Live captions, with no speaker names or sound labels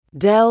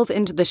Delve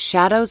into the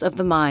shadows of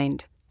the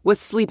mind with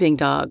Sleeping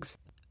Dogs,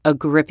 a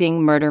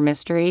gripping murder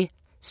mystery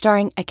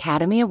starring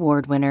Academy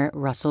Award winner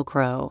Russell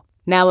Crowe.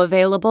 Now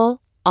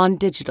available on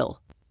digital.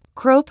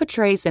 Crowe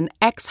portrays an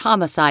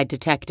ex-homicide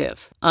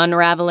detective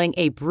unraveling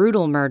a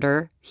brutal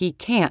murder he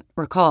can't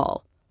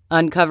recall.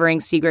 Uncovering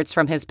secrets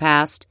from his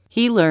past,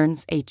 he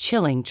learns a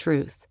chilling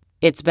truth.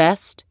 It's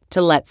best to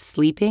let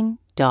sleeping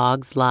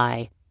dogs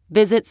lie.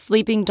 Visit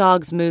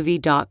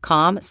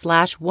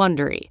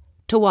sleepingdogsmovie.com/Wondery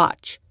to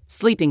watch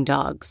Sleeping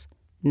Dogs,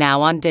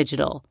 now on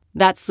digital.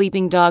 That's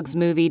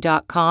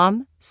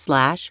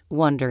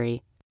sleepingdogsmovie.com/Wondery.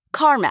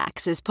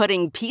 CarMax is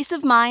putting peace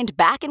of mind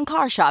back in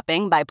car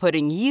shopping by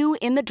putting you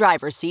in the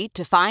driver's seat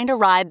to find a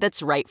ride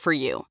that's right for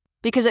you.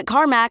 Because at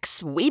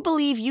CarMax, we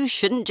believe you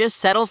shouldn't just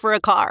settle for a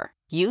car.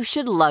 You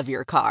should love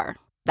your car.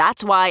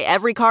 That's why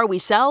every car we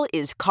sell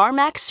is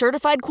CarMax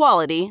certified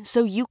quality,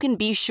 so you can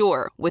be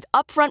sure with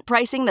upfront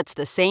pricing that's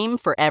the same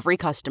for every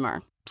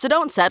customer. So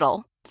don't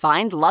settle.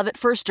 Find love at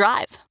first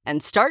drive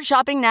and start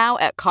shopping now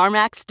at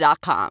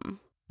CarMax.com.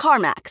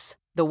 CarMax,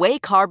 the way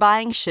car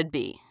buying should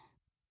be.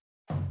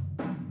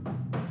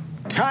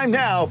 Time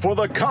now for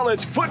the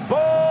College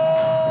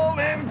Football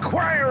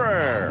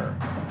Inquirer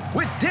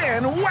with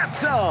Dan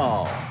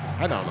Wetzel.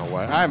 I don't know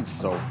what how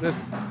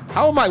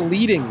am I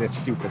leading this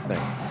stupid thing?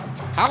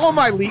 How am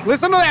I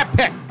listen to that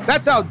pick.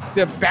 That's how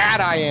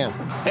bad I am.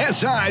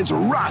 SI's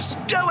Russ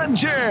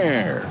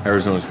Dellinger.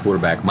 Arizona's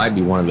quarterback might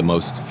be one of the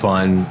most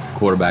fun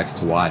quarterbacks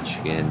to watch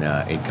in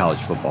college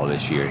football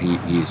this year.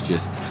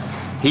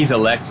 He's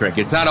electric.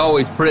 It's not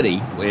always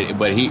pretty,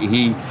 but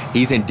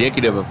he's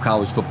indicative of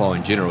college football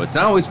in general. It's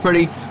not always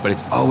pretty, but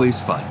it's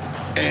always fun.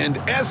 And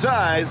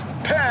SI's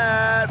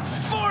Pat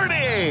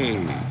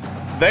Forty.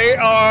 They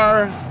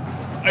are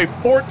a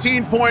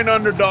 14-point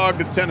underdog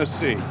to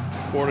Tennessee,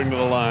 according to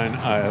the line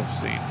I have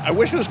seen. I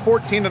wish it was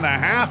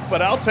 14.5,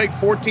 but I'll take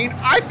 14.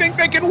 I think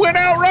they can win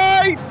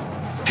outright.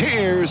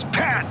 Here's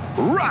Pat,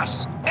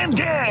 Russ, and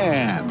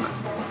Dan.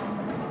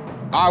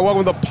 All right,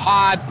 welcome to the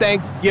pod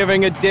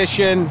Thanksgiving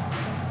edition.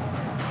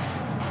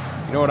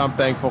 You know what I'm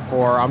thankful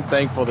for? I'm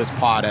thankful this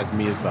pod has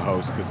me as the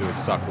host because it would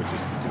suck with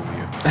just the two of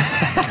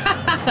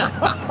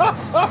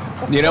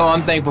you. You know,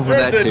 I'm thankful for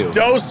that too. There's a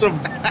dose of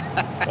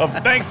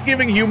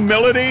Thanksgiving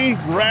humility,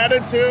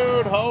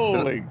 gratitude.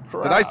 Holy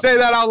crap. Did I say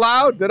that out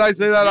loud? No,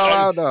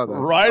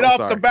 right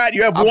off the bat,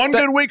 you have one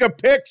good week of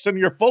picks and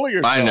you're full of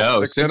yourself. I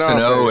know,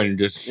 6-0 and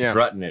just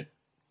strutting it.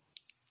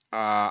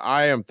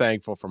 I am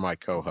thankful for my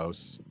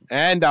co-hosts,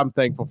 and I'm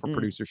thankful for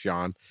producer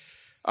Sean,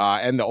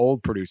 and the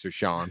old producer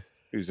Sean,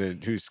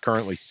 who's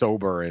currently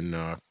sober in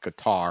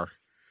Qatar,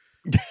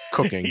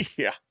 cooking.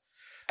 Yeah,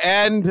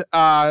 and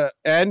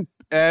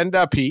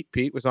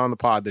Pete was on the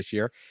pod this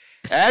year,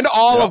 and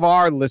all of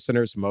our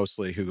listeners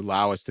mostly who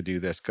allow us to do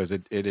this because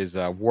it is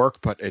work,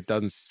 but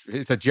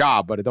it's a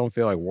job, but it don't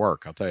feel like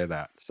work. I'll tell you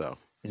that. So.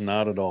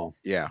 Not at all.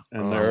 Yeah.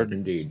 And they're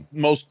indeed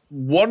most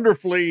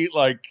wonderfully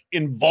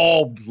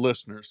involved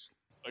listeners.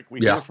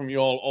 We hear from you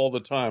all the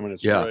time, and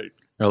it's great.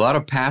 There are a lot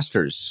of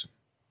pastors.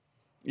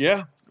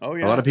 Yeah. Oh,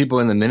 yeah. A lot of people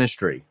in the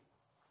ministry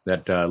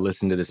that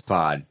listen to this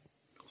pod.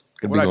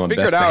 What I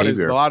figured out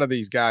is a lot of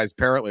these guys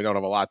apparently don't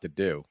have a lot to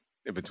do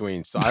in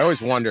between. So I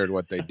always wondered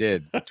what they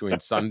did between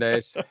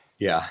Sundays.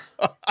 Yeah.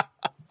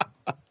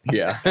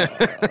 Yeah.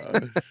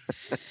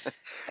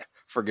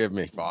 Forgive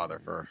me, Father,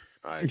 for...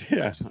 Are you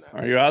out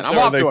I'm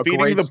there? off to a feeding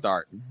great the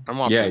start. I'm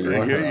off to a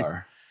great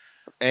start.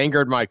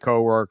 Angered my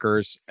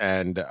coworkers,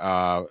 and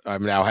I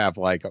now have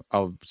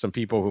some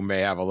people who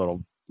may have a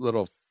little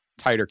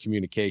tighter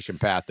communication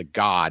path to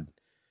God.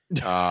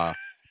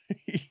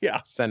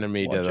 Sending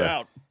me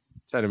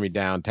sending me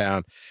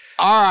downtown.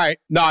 All right,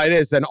 no, it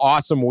is an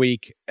awesome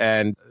week,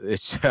 and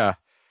it's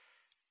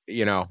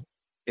we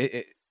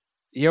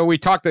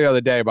talked the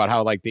other day about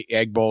how the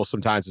Egg Bowl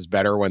sometimes is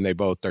better when they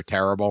both are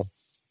terrible.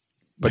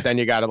 But then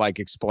you got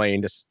to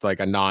explain to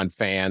a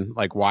non-fan,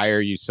 why are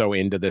you so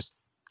into this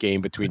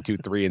game between 2,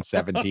 3, and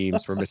 7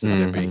 teams from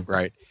Mississippi,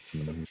 right?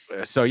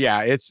 So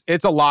yeah,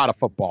 it's a lot of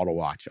football to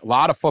watch. A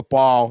lot of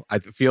football. I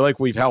feel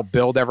like we've helped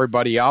build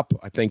everybody up.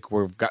 I think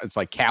it's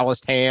like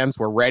calloused hands.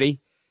 We're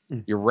ready.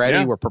 You're ready.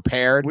 Yeah. We're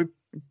prepared.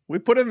 We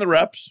put in the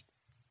reps.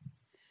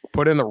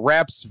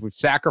 We've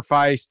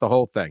sacrificed the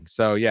whole thing.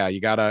 So yeah, you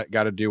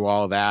gotta do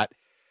all of that.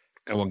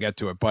 And we'll get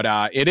to it. But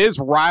it is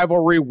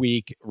rivalry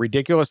week.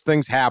 Ridiculous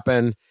things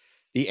happen.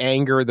 The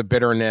anger, the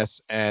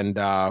bitterness. And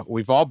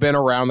we've all been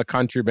around the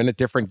country, been at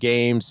different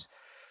games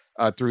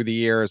through the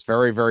years.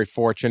 Very, very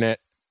fortunate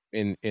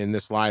in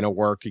this line of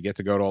work. You get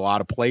to go to a lot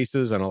of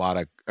places and a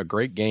lot of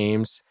great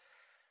games.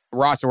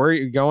 Ross, where are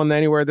you going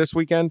anywhere this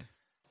weekend?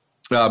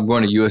 I'm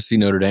going to USC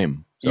Notre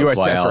Dame. So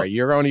that's right.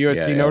 You're going to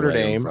USC Notre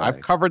Dame. Friday.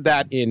 I've covered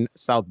that in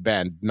South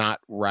Bend, not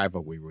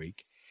rivalry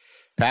week.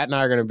 Pat and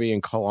I are going to be in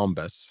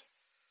Columbus.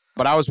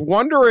 But I was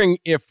wondering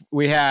if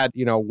we had,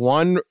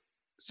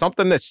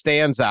 something that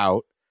stands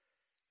out,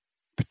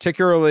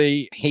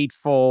 particularly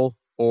hateful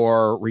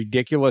or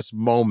ridiculous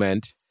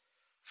moment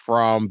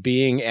from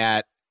being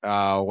at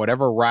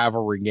whatever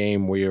rivalry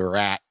game we were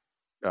at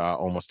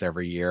almost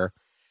every year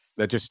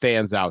that just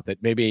stands out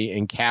that maybe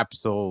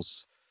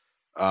encapsulates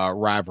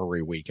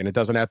rivalry week? And it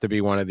doesn't have to be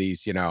one of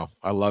these,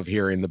 I love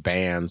hearing the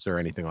bands or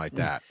anything like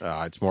that.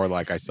 It's more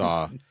like I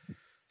saw an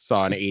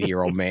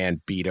 80-year-old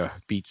man beat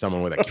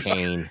someone with a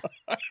cane.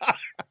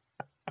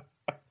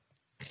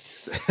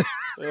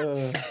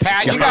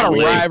 Pat, you got a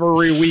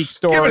rivalry week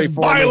story. Give us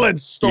for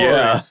violence story.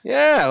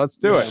 Yeah, let's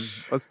do it.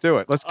 Let's do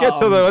it.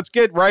 Let's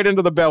get right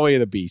into the belly of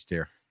the beast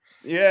here.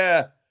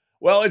 Yeah.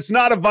 Well, it's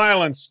not a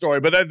violence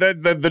story, but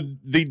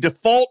the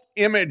default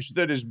image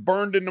that is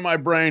burned into my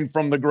brain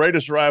from the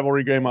greatest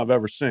rivalry game I've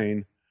ever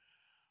seen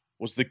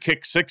was the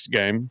Kick 6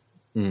 game,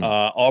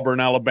 Auburn,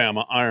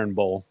 Alabama, Iron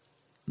Bowl.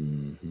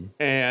 Mm-hmm.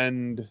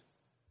 And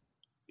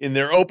in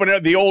their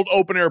the old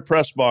open air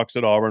press box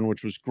at Auburn,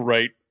 which was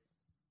great,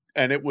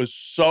 and it was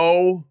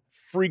so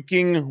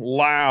freaking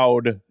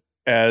loud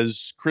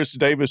as Chris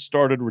Davis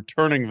started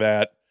returning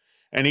that,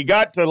 and he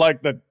got to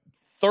like the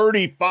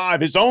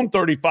 35, his own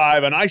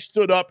 35, and I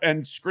stood up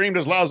and screamed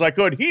as loud as I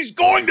could, "He's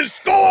going to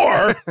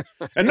score!"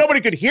 And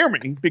nobody could hear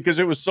me because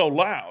it was so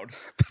loud.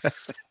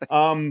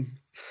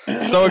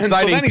 So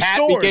exciting, so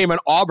Pat became an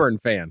Auburn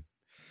fan.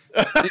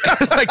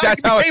 It's like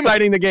that's how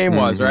exciting the game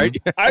was, right?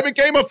 I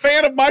became a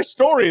fan of my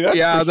story. That's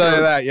I'll tell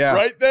you that, yeah.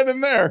 Right then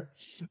and there.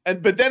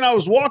 But then I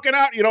was walking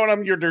out,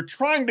 they're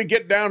trying to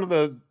get down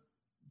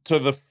to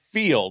the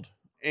field,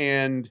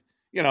 and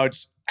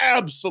it's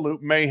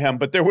absolute mayhem.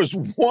 But there was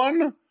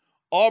one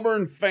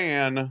Auburn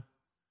fan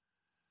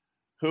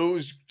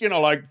who's,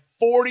 like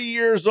 40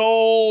 years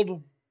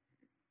old,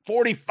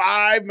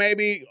 45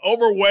 maybe,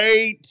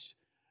 overweight,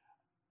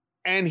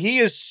 and he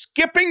is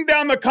skipping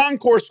down the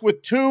concourse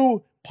with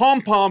two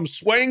pom-poms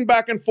swaying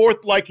back and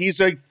forth like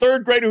he's a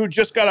third grader who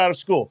just got out of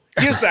school.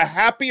 He is the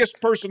happiest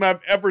person I've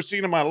ever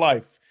seen in my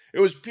life. It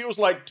was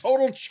like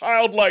total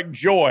childlike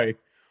joy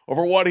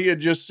over what he had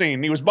just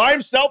seen. He was by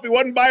himself. He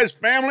wasn't by his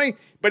family,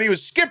 but he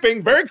was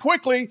skipping very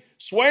quickly,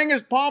 swaying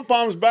his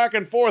pom-poms back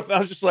and forth. I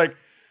was just like,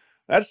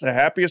 that's the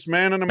happiest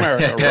man in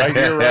America right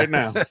here, right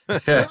now.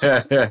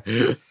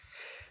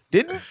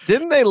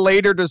 Didn't they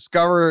later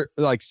discover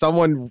like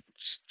someone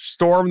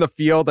stormed the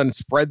field and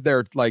spread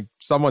their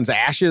someone's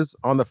ashes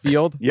on the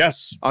field?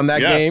 Yes. On that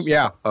game?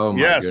 Yeah. Oh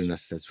my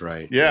goodness, that's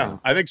right. Yeah.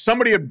 I think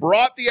somebody had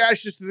brought the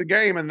ashes to the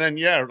game, and then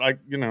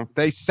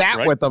they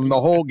sat with them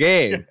the whole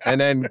game. And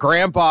then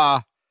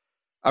Grandpa,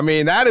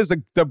 that is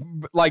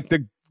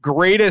the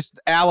greatest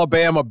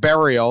Alabama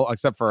burial,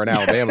 except for an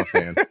Alabama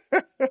fan.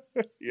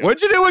 Yeah.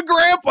 What'd you do with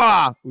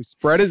Grandpa? We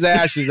spread his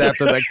ashes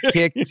after the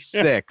Kick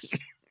 6.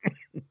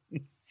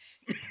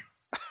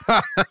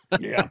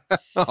 Yeah.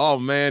 Oh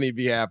man, he'd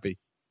be happy.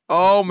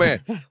 Oh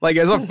man,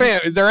 as a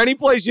fan, is there any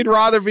place you'd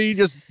rather be?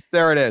 Just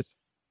there it is.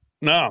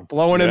 No,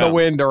 blowing in the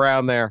wind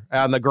around there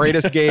on the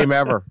greatest game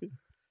ever.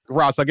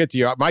 Ross, I'll get to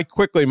you.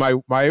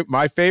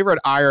 My favorite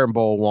Iron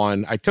Bowl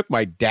one. I took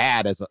my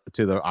dad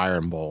to the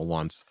Iron Bowl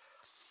once,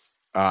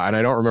 and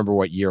I don't remember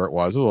what year it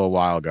was. A little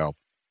while ago,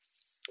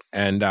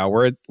 and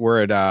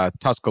we're at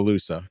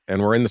Tuscaloosa,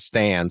 and we're in the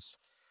stands,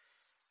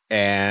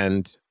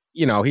 and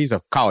he's a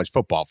college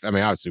football.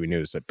 Obviously we knew it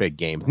was a big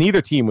game.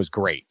 Neither team was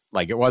great.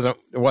 It wasn't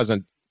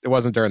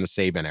during the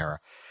Saban era,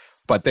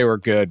 but they were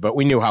good. But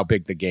we knew how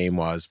big the game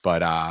was.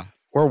 But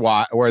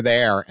we're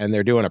there, and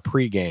they're doing a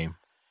pregame,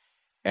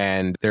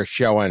 and they're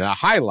showing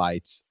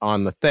highlights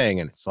on the thing,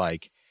 and it's there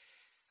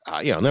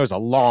was a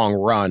long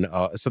run.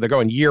 So they're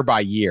going year by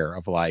year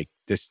of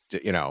this.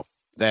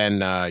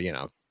 Then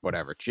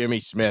whatever. Jimmy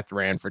Smith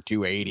ran for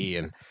 280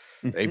 and.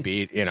 They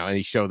beat, and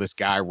he showed this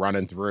guy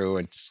running through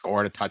and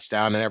scored a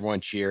touchdown, and everyone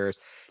cheers.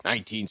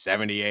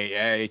 1978,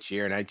 yeah,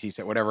 cheer,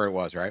 1970, whatever it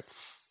was, right?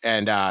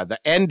 And the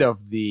end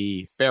of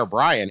the Bear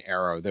Bryant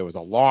era, there was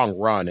a long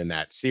run in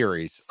that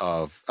series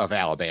of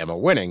Alabama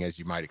winning, as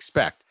you might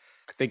expect.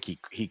 I think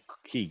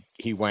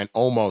he went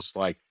almost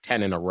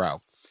 10 in a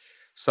row.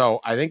 So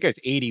I think it's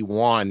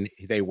 81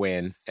 they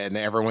win, and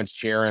everyone's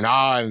cheering,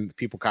 and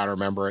people kind of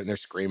remember it, and they're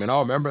screaming,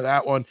 "Oh, remember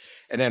that one?"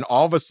 And then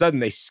all of a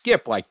sudden they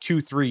skip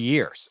 2-3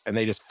 years, and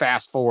they just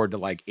fast forward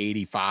to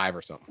 85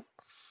 or something.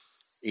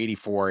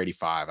 84,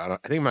 85. I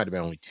think it might have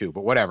been only 2,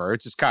 but whatever.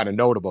 It's just kind of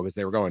notable because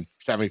they were going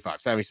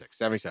 75, 76,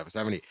 77,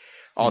 70.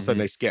 All of a sudden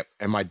they skip.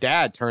 And my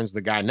dad turns to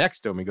the guy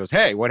next to him. He goes,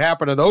 "Hey, what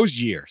happened to those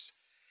years?"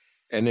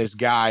 And this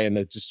guy in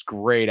the just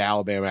great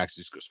Alabama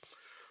accent just goes,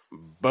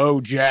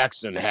 "Bo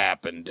Jackson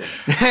happened."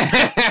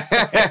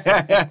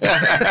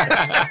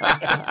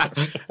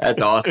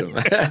 That's awesome.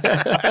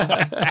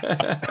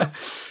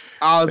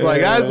 I was like,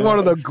 that's one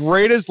of the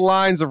greatest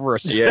lines of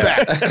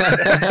respect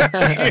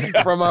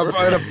from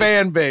a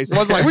fan base. It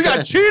wasn't like, we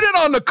got cheated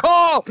on the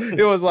call.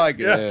 It was like,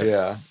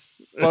 yeah.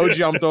 Bo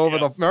jumped over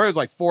the, remember, it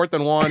was 4th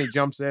and 1. He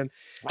jumps in.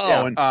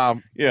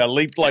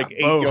 Leaped 8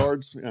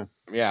 yards.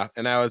 Yeah,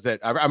 and that was it.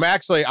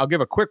 I'll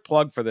give a quick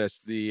plug for this.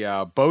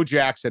 The Bo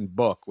Jackson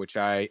book, which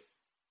I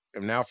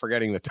am now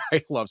forgetting the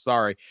title of,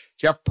 sorry.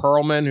 Jeff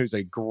Pearlman, who's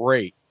a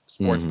great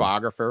sports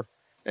biographer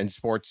and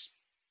sports,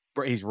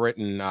 he's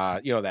written,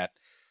 that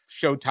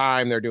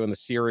Showtime, they're doing the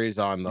series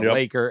on the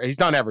Lakers. He's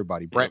done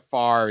everybody. Brett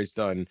Favre, he's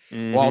done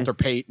Walter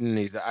Payton.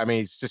 He's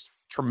just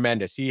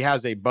tremendous. He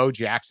has a Bo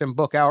Jackson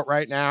book out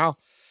right now.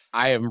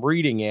 I am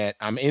reading it.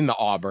 I'm in the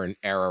Auburn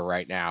era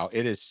right now.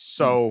 It is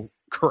so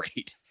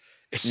great.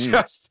 It's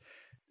just,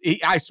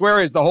 I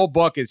swear, the whole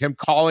book is him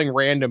calling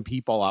random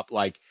people up.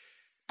 Like,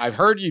 I've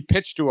heard you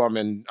pitch to him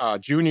in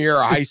junior year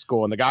of high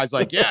school, and the guy's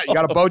like, yeah, you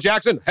got a Bo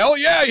Jackson? Hell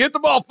yeah, you hit the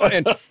ball.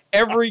 And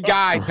every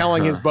guy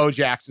telling his Bo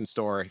Jackson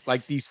story.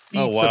 Like these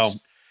feats of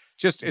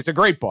just, it's a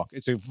great book.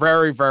 It's a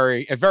very,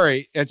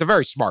 it's a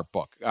very smart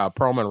book.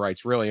 Perlman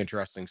writes really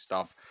interesting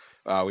stuff.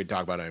 We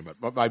talk about it,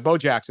 but by Bo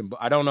Jackson,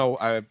 I don't know.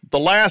 The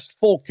Last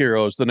Folk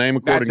Hero is the name,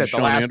 according to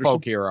Sean Anderson. The Last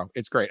Folk Hero.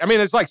 It's great. I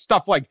mean, it's like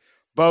stuff like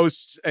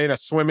Bo's in a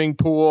swimming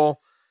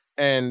pool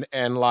and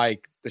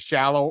like the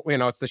shallow,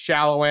 it's the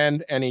shallow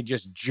end, and he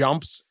just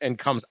jumps and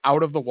comes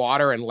out of the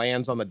water and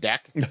lands on the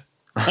deck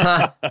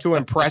to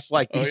impress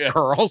like these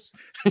girls.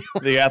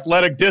 The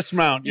athletic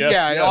dismount.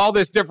 Yes. All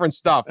this different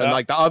stuff. And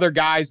like the other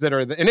guys that are,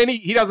 and then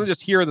he doesn't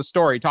just hear the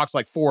story. He talks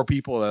like 4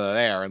 people that are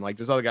there. And like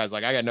this other guy's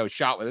like, I got no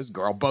shot with this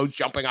girl. Bo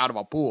jumping out of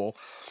a pool.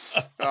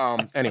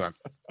 Anyway.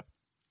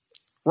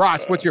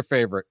 Ross, what's your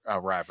favorite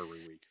rivalry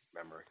week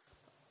memory?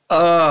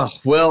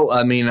 Well,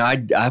 I mean,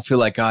 I feel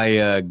like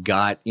I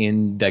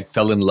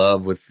fell in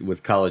love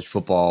with college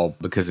football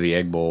because of the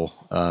Egg Bowl,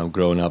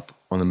 growing up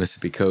on the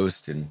Mississippi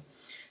coast and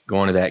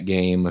going to that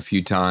game a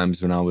few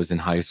times when I was in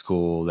high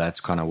school.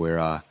 That's kind of where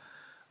I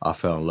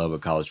fell in love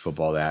with college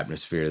football, the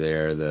atmosphere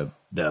there,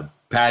 the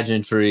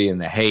pageantry and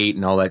the hate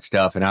and all that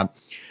stuff. And I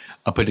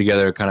put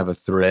together kind of a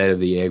thread of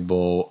the Egg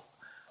Bowl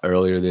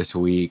earlier this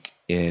week.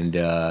 And,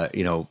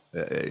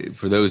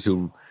 for those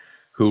who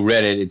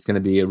read it, it's going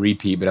to be a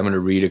repeat, but I'm going to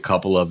read a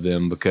couple of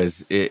them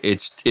because it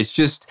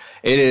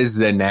is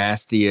the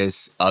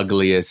nastiest,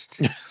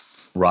 ugliest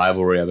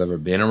rivalry I've ever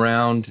been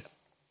around.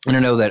 And I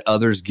know that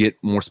others get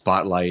more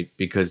spotlight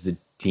because the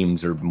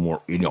teams are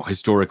more,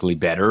 historically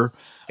better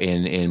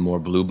and more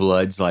blue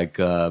bloods, like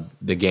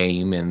the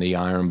game and the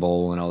Iron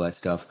Bowl and all that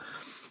stuff.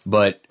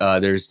 But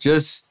there's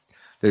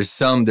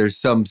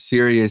some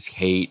serious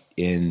hate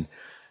in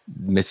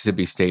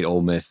Mississippi State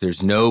Ole Miss.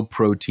 There's no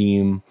pro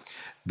team.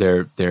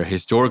 They're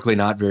historically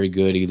not very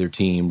good, either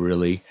team,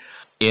 really.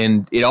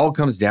 And it all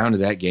comes down to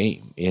that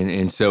game.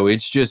 And so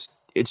it's just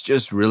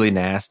really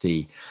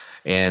nasty.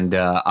 And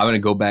I'm going to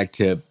go back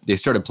to, they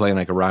started playing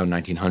like around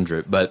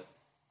 1900, but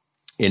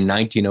in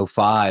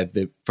 1905,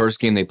 the first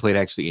game they played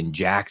actually in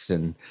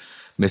Jackson,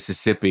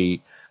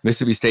 Mississippi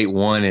State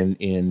won,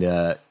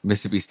 and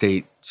Mississippi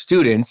State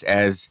students,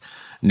 as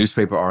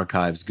newspaper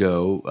archives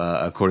go,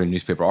 according to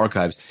newspaper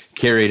archives,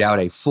 carried out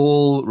a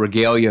full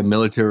regalia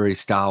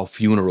military-style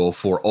funeral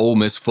for Ole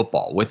Miss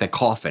football with a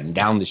coffin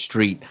down the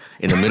street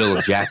in the middle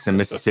of Jackson,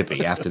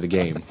 Mississippi after the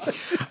game.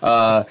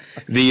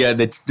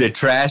 The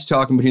trash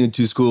talking between the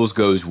two schools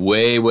goes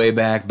way, way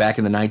back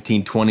in the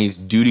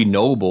 1920s. Dudy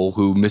Noble,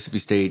 who Mississippi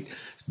State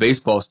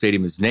baseball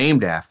stadium is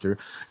named after.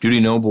 Dudy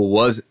Noble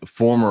was a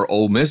former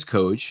Ole Miss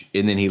coach,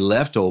 and then he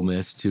left Ole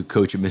Miss to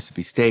coach at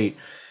Mississippi State.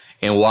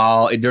 And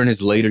during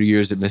his later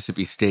years at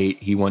Mississippi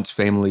State, he once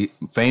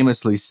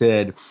famously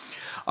said,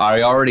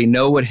 "I already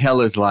know what hell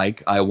is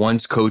like. I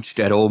once coached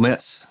at Ole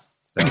Miss."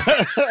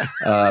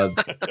 So,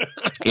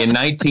 in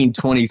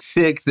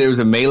 1926, there was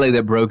a melee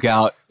that broke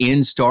out in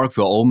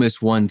Starkville. Ole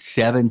Miss won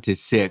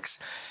 7-6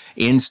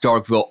 in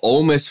Starkville.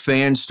 Ole Miss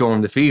fans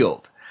stormed the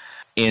field.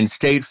 And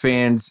State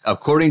fans,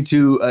 according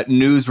to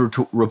news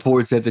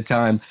reports at the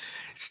time,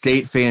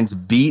 State fans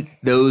beat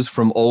those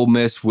from Ole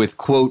Miss with,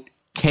 quote,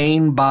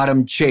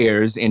 cane-bottom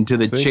chairs until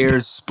the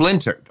chairs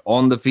splintered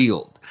on the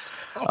field.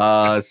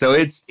 So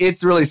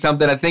it's really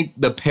something. I think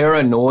the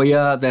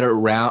paranoia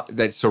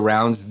that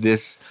surrounds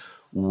this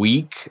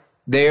week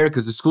there,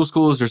 because the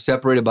schools are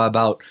separated by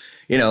about,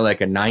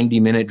 like a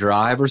 90-minute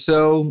drive or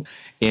so,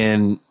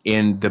 and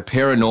the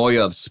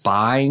paranoia of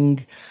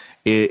spying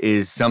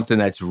is something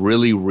that's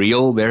really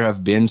real. There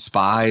have been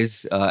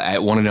spies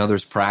at one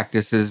another's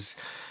practices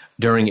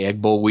during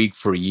Egg Bowl week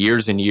for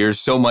years and years,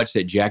 so much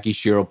that Jackie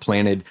Sherrill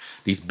planted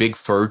these big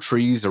fir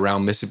trees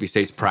around Mississippi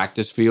State's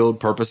practice field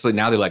purposely.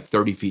 Now they're like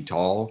 30 feet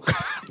tall.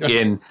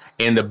 and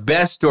the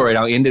best story, and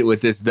I'll end it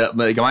with this,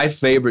 my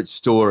favorite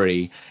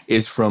story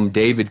is from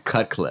David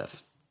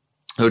Cutcliffe,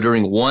 who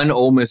during one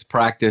Ole Miss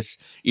practice,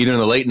 either in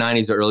the late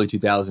 90s or early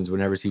 2000s,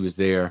 whenever he was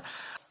there,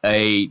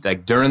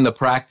 during the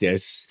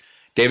practice,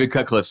 David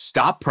Cutcliffe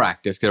stopped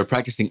practice because they were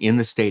practicing in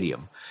the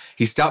stadium.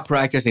 He stopped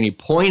practice and he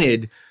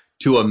pointed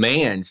to a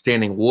man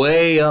standing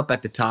way up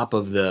at the top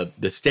of the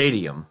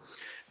stadium,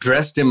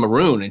 dressed in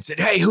maroon, and said,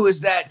 "Hey, who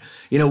is that?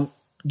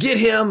 Get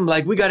him.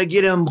 Like, we got to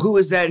get him. Who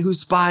is that?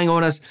 Who's spying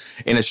on us?"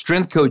 And a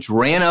strength coach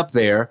ran up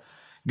there,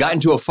 got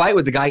into a fight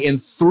with the guy,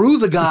 and threw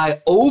the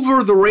guy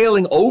over the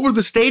railing, over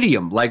the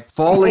stadium, like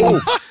falling,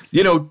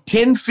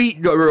 10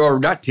 feet, or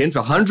not 10,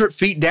 100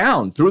 feet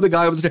down, threw the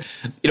guy over the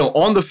stadium.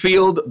 On the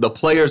field, the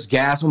players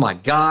gasped, "Oh my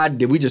God,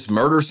 did we just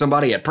murder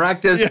somebody at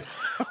practice?" Yeah.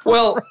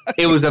 Well,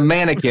 it was a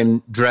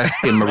mannequin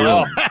dressed in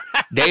maroon.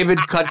 David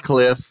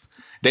Cutcliffe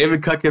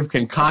David Cutcliffe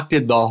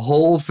concocted the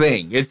whole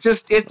thing. It's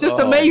just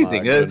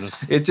amazing.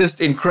 It's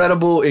just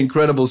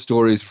incredible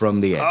stories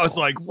from the egg. I was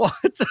like, what?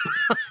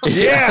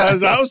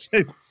 I was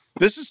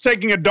this is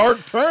taking a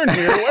dark turn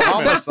here.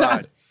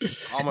 Homicide.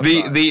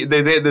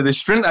 The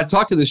strength. I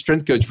talked to the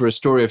strength coach for a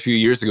story a few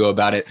years ago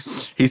about it.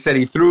 He said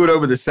he threw it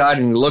over the side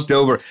and he looked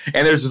over,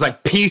 and there's just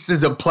like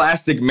pieces of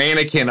plastic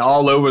mannequin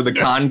all over the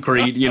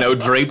concrete,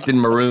 draped in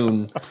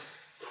maroon.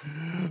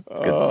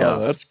 It's good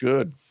stuff. That's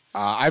good.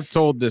 I've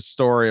told this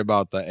story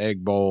about the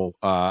Egg Bowl.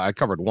 I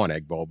covered one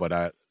Egg Bowl,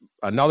 but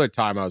another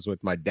time I was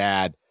with my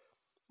dad.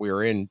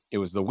 It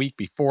was the week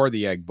before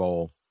the Egg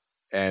Bowl,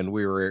 and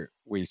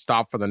we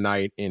stopped for the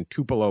night in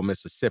Tupelo,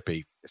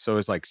 Mississippi. So it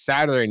was like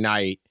Saturday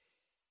night.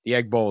 The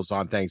Egg Bowl is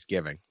on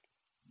Thanksgiving.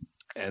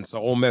 And so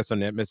Ole Miss and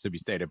Mississippi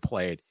State had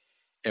played.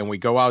 And we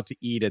go out to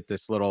eat at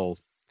this little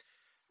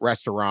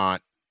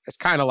restaurant. It's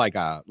kind of like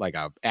a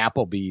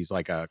Applebee's,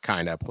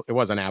 it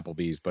wasn't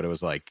Applebee's, but it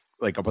was like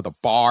up with a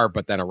bar,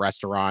 but then a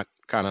restaurant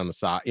kind of on the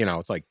side.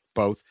 It's like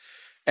both.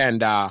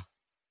 And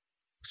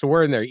so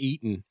we're in there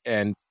eating,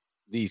 and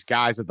these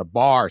guys at the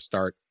bar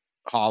start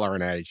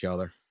hollering at each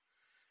other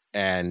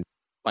and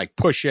like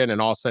push in,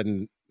 and all of a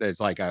sudden there's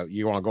like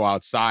you want to go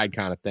outside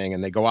kind of thing,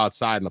 and they go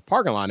outside in the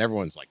parking lot, and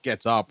everyone's like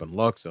gets up and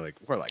looks, and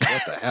we're like,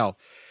 what the hell?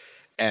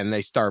 And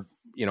they start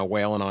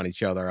wailing on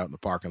each other out in the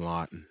parking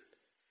lot, and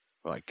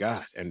we're like,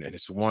 God. And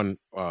it's one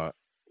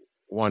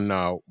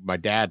my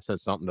dad said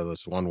something to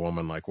this one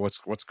woman like, what's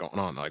going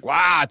on? They're like,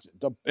 wow,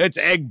 it's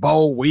Egg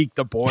Bowl week,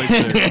 the boys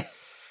are, they're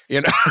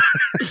a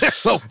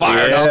little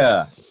fired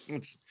up.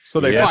 So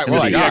they fight. We're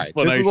like, all right,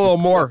 this is a little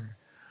more,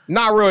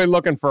 not really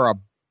looking for a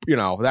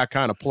that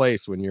kind of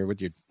place when you're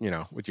with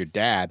your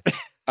dad.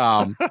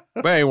 But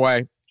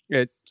anyway,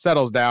 it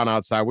settles down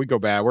outside. We go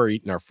back, we're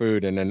eating our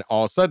food, and then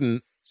all of a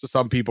sudden, so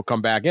some people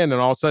come back in, and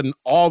all of a sudden,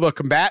 all the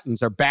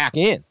combatants are back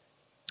in.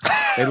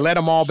 They let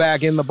them all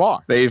back in the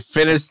bar. They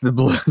finished the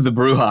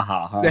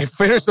brouhaha. They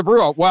finished the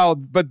brouhaha. Well,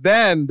 but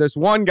then this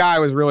one guy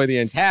was really the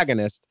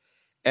antagonist,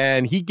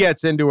 and he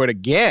gets into it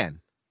again.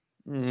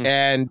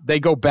 And they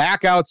go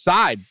back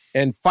outside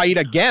and fight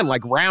again,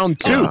 like round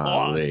 2.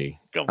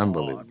 Come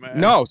on, man.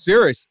 No,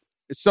 serious.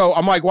 So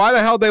I'm like, why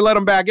the hell did they let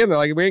them back in? They're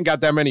like, we ain't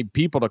got that many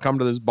people to come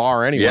to this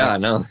bar anyway. Yeah,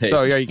 no.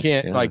 So you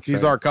can't,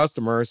 these are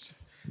customers.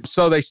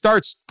 So they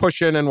start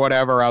pushing and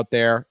whatever out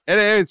there. And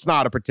it's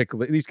not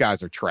these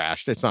guys are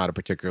trashed. It's not a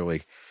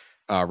particularly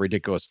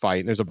ridiculous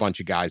fight. And there's a bunch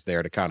of guys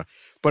there to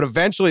but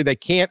eventually they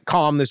can't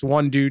calm this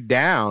one dude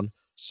down.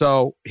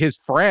 So his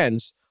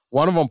friends,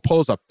 one of them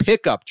pulls a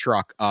pickup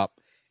truck up,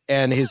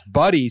 and his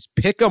buddies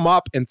pick him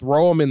up and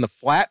throw him in the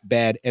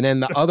flatbed. And then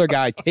the other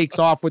guy takes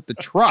off with the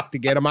truck to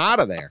get him out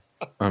of there.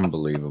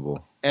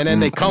 Unbelievable. And then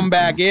they come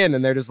back in,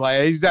 and they're just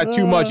like, he's got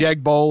too much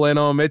Egg Bowl in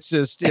him. It's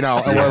just, and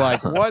we're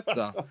like, what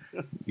the?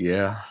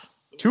 Yeah.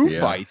 Two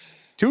fights.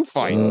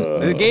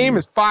 The game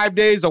is 5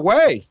 days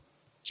away.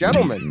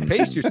 Gentlemen,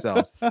 pace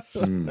yourselves.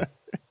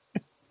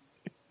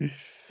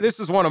 This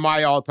is one of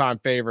my all-time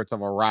favorites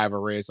of a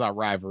rivalry. It's not a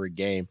rivalry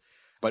game.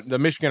 But the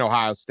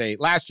Michigan-Ohio State,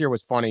 last year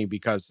was funny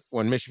because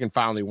when Michigan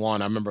finally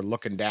won, I remember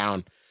looking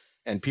down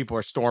and people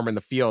are storming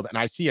the field. And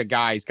I see a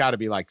guy, he's got to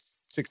be like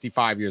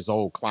 65 years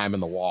old, climbing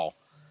the wall.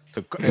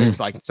 It's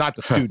like, it's not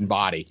the student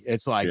body.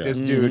 It's like this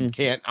dude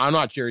I'm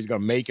not sure he's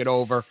going to make it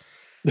over.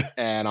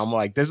 And I'm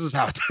like, this is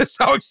how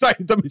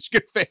excited the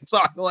Michigan fans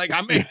are. Like,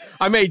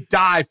 I may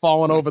die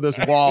falling over this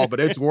wall,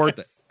 but it's worth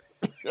it.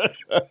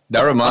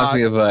 That reminds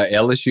me of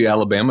LSU,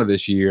 Alabama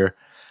this year.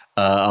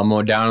 I'm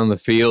down on the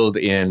field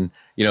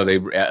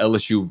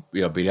LSU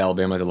beat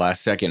Alabama at the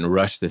last second and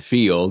rushed the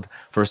field.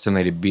 First time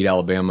they beat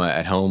Alabama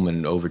at home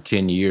in over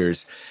 10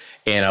 years.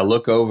 And I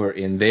look over,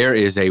 and there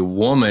is a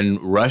woman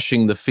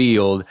rushing the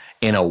field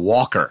in a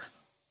walker.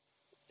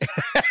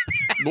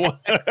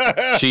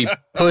 She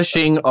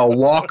pushing a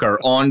walker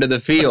onto the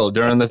field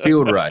during the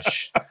field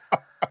rush.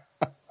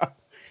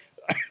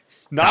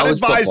 Not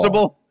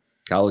advisable.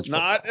 College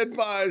football. Not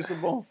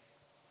advisable.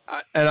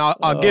 And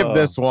I'll give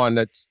this one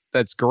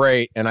that's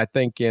great. And I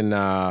think in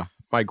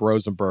Mike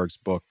Rosenberg's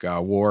book,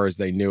 War as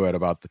They Knew It,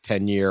 about the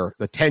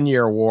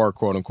 10-year war,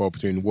 quote unquote,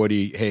 between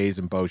Woody Hayes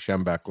and Bo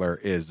Schembechler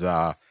is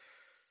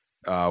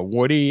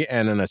Woody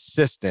and an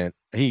assistant.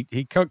 He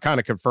kind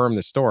of confirmed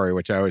the story,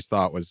 which I always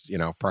thought was,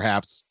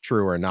 perhaps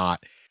true or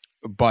not.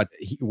 But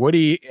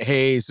Woody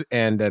Hayes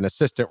and an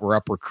assistant were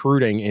up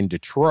recruiting in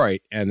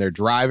Detroit, and they're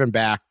driving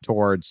back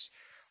towards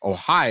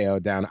Ohio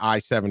down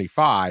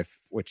I-75,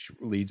 which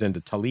leads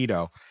into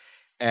Toledo.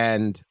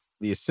 And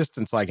the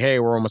assistant's like, hey,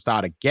 we're almost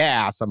out of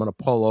gas. I'm going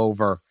to pull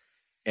over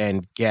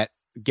and get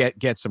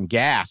some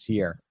gas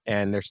here.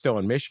 And they're still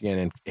in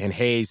Michigan. And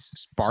Hayes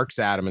sparks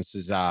at him and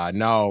says,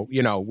 no,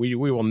 we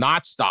will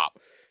not stop.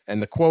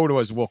 And the quote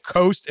was, we'll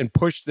coast and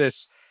push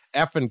this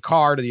effing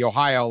car to the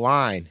Ohio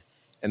line.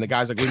 And the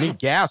guy's like, we need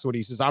gas. What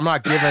he says, I'm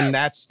not giving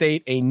that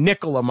state a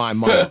nickel of my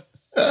money.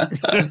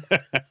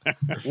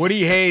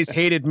 Woody Hayes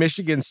hated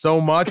Michigan so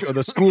much, or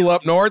the school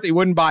up north, he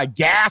wouldn't buy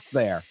gas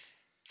there.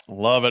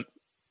 Love it.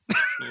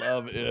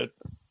 Love it.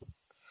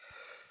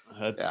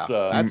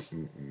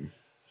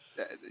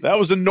 That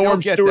was a Norm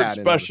get Stewart that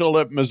in special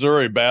at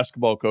Missouri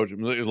basketball coach. It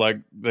was like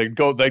they'd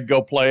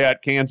go play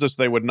at Kansas.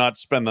 They would not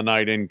spend the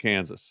night in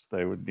Kansas.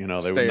 They would, they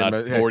would not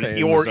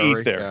or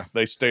eat there. Yeah.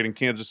 They stayed in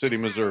Kansas City,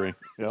 Missouri.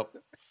 Yep.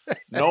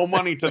 No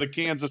money to the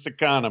Kansas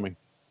economy.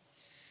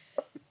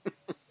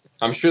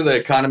 I'm sure the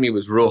economy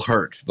was real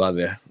hurt by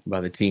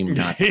the team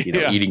not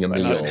eating a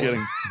meal.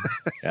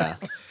 Yeah.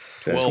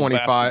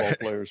 25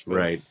 players.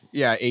 Right.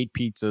 Yeah, 8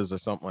 pizzas or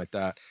something like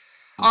that.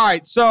 All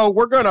right, so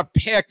we're going to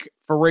pick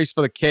for Race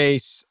for the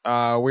Case.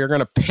 We're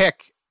going to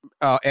pick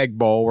Egg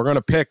Bowl. We're going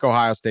to pick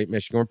Ohio State,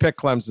 Michigan. We're going to pick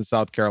Clemson,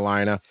 South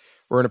Carolina.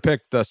 We're going to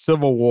pick the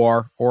Civil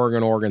War,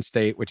 Oregon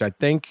State, which I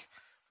think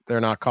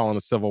they're not calling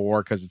a Civil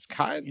War because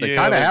they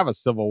kind of have a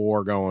Civil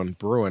War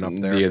brewing up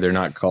there. Yeah, they're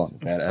not calling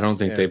it that. I don't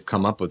think they've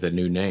come up with a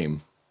new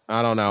name.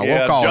 I don't know. Yeah,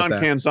 we'll call John it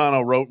that.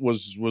 Canzano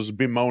was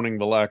bemoaning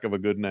the lack of a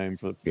good name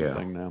for the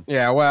thing now.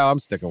 Yeah, well, I'm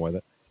sticking with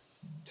it.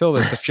 Till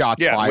there's a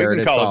shots fired.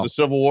 We can call it the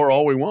Civil War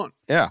all we want.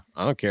 Yeah,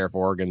 I don't care if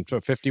Oregon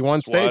took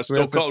 51 states. Well, I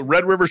still call it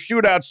Red River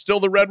Shootout. Still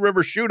the Red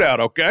River Shootout,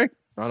 okay?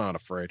 I'm not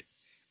afraid.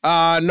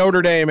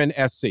 Notre Dame and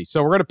SC.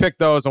 So we're going to pick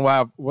those, and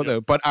but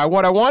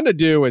what I want to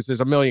do is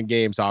there's a million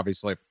games,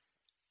 obviously,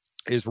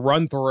 is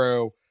run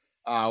through.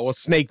 We'll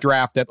snake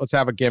draft it. Let's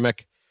have a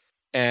gimmick.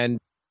 And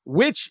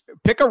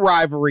pick a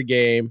rivalry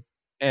game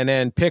and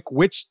then pick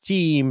which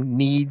team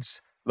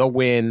needs the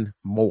win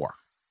more,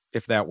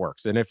 if that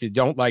works. And if you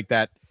don't like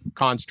that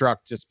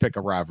construct, just pick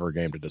a rivalry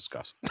game to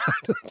discuss.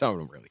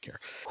 Don't really care.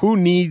 Who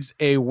needs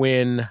a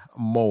win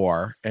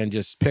more, and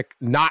just pick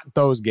not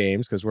those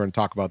games because we're going to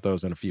talk about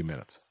those in a few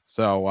minutes.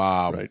 So,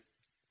 right.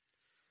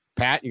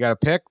 Pat, you got a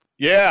pick?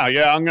 Yeah.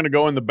 I'm going to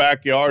go in the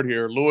backyard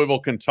here. Louisville,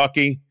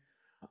 Kentucky.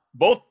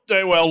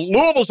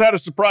 Louisville's had a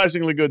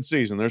surprisingly good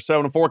season. They're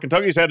 7-4.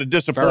 Kentucky's had a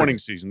disappointing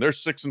season. They're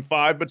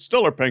 6-5, but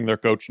still are paying their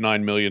coach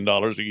 $9 million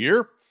a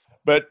year.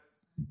 But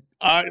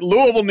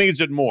Louisville needs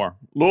it more.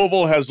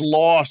 Louisville has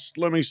lost.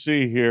 Let me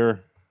see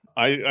here.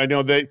 I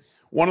know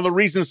one of the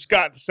reasons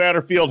Scott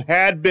Satterfield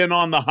had been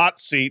on the hot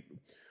seat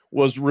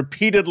was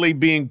repeatedly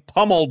being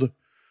pummeled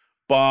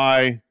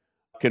by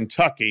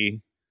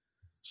Kentucky.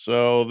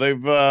 So they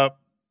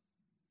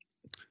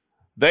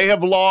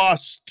have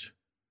lost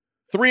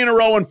 3 in a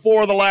row and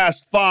 4 of the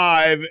last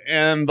 5,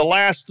 and the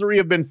last 3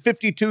 have been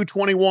 52-21,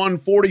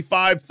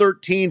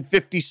 45-13,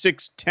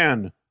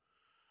 56-10.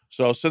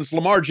 So since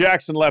Lamar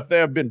Jackson left, they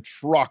have been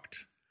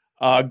trucked.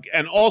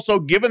 And also,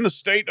 given the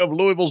state of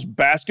Louisville's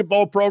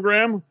basketball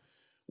program,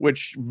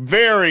 which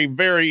very,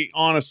 very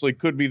honestly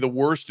could be the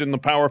worst in the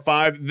Power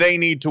 5, they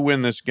need to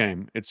win this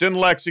game. It's in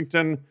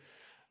Lexington.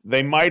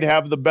 They might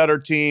have the better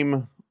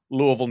team.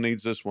 Louisville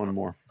needs this one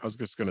more. I was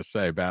just going to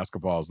say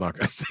basketball is not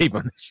going to save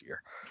them this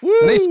year.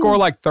 Did they score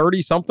like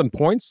 30-something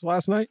points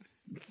last night?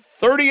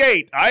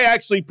 38. I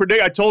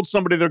told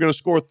somebody they're going to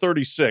score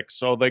 36,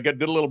 so they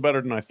did a little better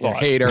than I thought.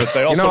 Hater. But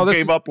they also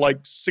gave up like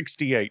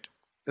 68.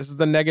 This is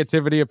the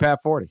negativity of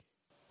Pat 40.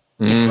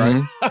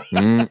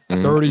 Mm-hmm. Right?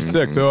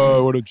 36.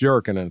 Oh, what a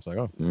jerk. And then it's like,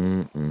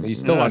 you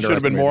still I should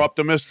have been more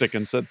optimistic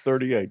and said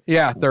 38.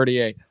 Yeah,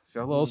 38.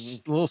 So a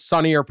little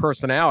sunnier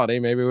personality.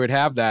 Maybe we'd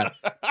have that.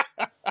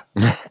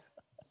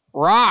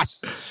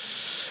 Ross,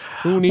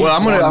 who needs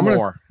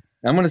more?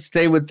 I'm gonna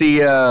stay with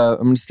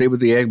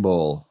the Egg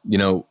Bowl.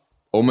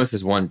 Ole Miss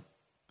has won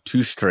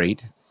 2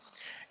 straight.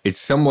 It's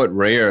somewhat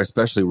rare,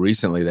 especially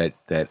recently,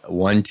 that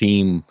one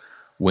team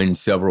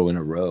wins several in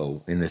a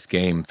row in this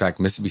game. In fact,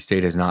 Mississippi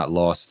State has not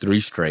lost 3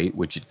 straight,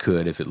 which it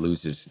could if it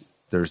loses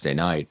Thursday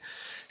night,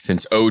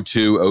 since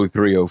 02,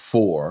 03,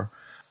 04.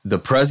 The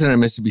president of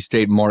Mississippi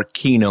State, Mark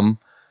Keenum,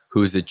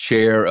 who is the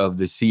chair of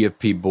the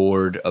CFP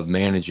Board of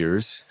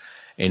Managers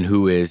and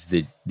who is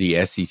the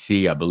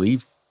SEC, I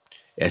believe,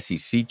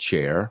 SEC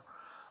chair.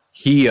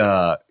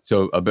 The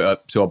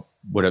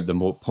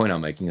point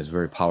I'm making is a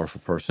very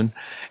powerful person.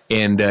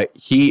 And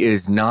he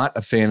is not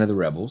a fan of the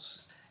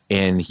Rebels.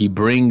 And he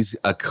brings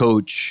a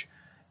coach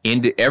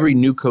into every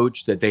new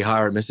coach that they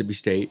hire at Mississippi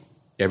State,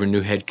 every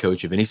new head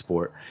coach of any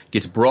sport,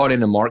 gets brought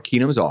into Mark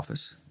Keenum's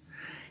office.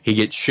 He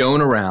gets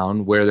shown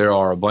around where there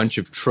are a bunch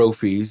of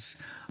trophies,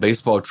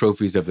 baseball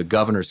trophies of the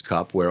Governor's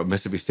Cup, where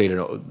Mississippi State,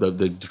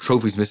 the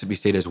trophies Mississippi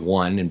State has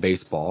won in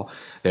baseball.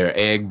 There are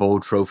Egg Bowl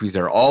trophies.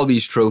 There are all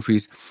these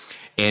trophies.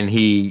 And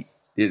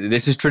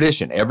this is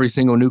tradition. Every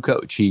single new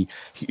coach, he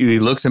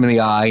looks him in the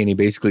eye and he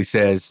basically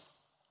says,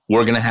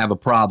 we're going to have a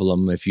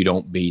problem if you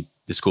don't beat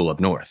the school up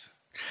north.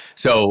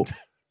 So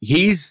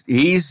he's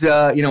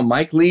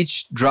Mike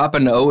Leach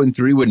dropping to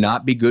 0-3 would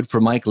not be good for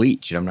Mike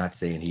Leach. And I'm not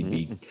saying he'd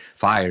be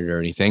fired or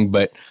anything,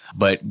 but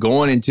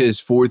going into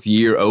his 4th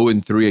year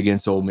 0-3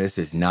 against Ole Miss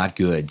is not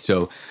good.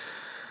 So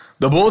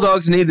the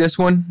Bulldogs need this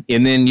one.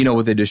 And then,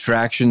 with the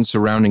distraction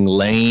surrounding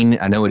Lane,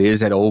 I know it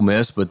is at Ole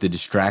Miss, but the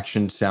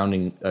distraction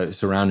surrounding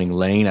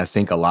Lane, I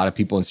think a lot of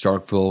people in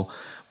Starkville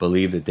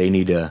believe that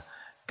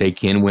they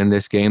can win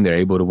this game. They're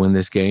able to win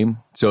this game.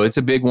 So it's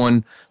a big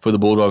one for the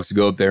Bulldogs to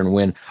go up there and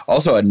win.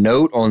 Also, a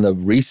note on the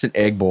recent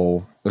Egg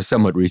Bowl, or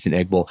somewhat recent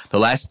Egg Bowl, the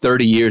last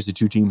 30 years the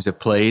two teams have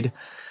played,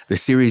 the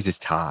series is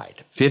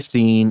tied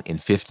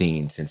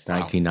 15-15 since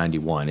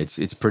 1991.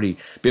 It's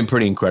been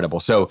pretty incredible.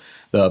 So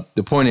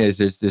the point is,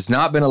 there's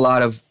not been a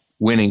lot of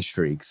winning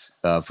streaks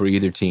for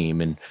either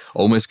team, and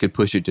Ole Miss could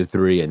push it to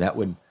 3, and that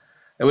would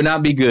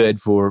not be good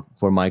for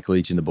Mike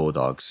Leach and the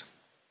Bulldogs.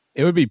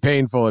 It would be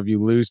painful if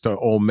you lose to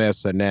Ole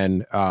Miss and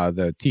then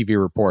the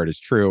TV report is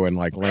true and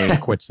like Lane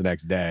quits the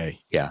next day.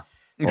 Yeah.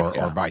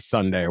 Or by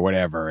Sunday or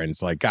whatever. And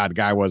it's like, God,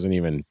 guy wasn't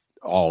even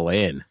all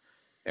in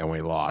and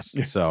we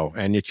lost. So,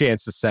 and your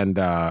chance to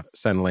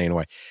send Lane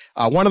away.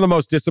 One of the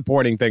most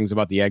disappointing things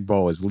about the Egg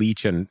Bowl is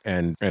Leach and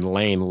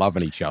Lane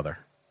loving each other.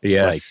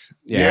 Yes.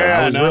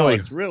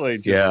 It's really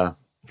just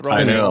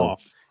throwing me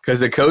off. Because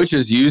the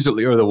coaches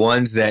usually are the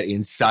ones that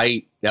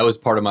incite. That was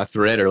part of my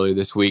thread earlier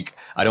this week.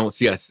 I don't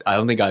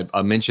think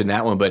I mentioned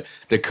that one, but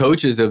the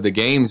coaches of the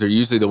games are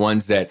usually the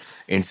ones that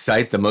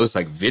incite the most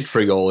like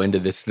vitriol into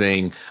this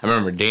thing. I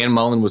remember Dan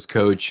Mullen was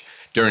coach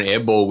during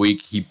Egg Bowl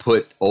week. He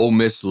put Ole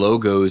Miss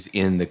logos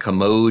in the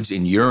commodes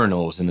and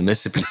urinals in the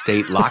Mississippi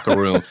State locker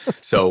room,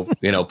 so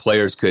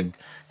players could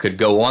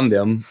go on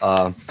them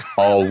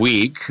all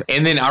week.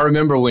 And then I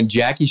remember when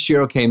Jackie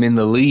Sherrill came in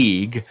the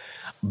league,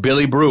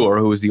 Billy Brewer,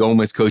 who was the Ole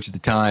Miss coach at the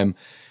time,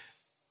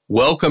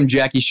 welcomed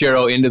Jackie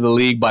Sherrill into the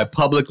league by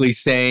publicly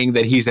saying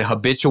that he's a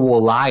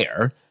habitual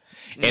liar.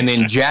 And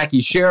then Jackie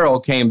Sherrill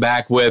came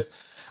back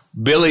with,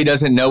 Billy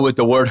doesn't know what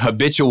the word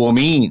habitual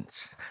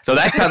means. So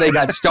that's how they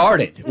got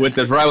started with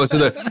this rivalry.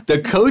 So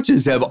the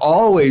coaches have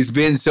always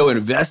been so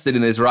invested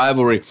in this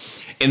rivalry.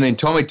 And then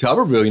Tommy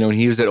Tuberville, when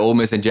he was at Ole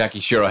Miss, and Jackie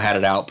Sherrill had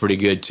it out pretty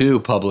good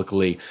too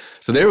publicly.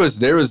 So there's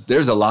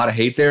a lot of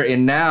hate there.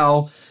 And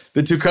now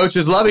the two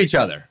coaches love each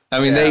other. I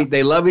mean,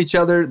 they love each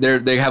other.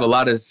 They have a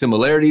lot of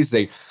similarities.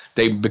 They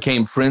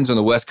became friends on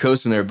the West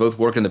Coast when they were both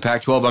working the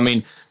Pac-12. I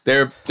mean,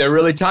 they're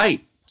really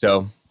tight.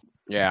 So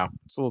yeah,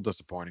 it's a little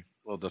disappointing.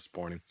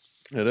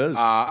 It is.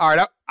 All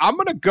right, I'm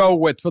going to go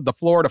with the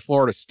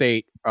Florida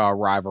State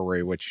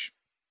rivalry, which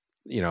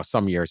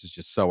some years is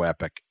just so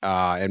epic,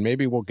 and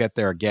maybe we'll get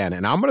there again.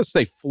 And I'm going to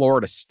say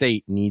Florida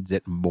State needs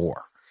it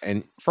more.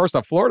 And first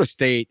off, Florida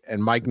State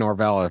and Mike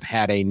Norvell have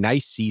had a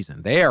nice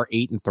season. They are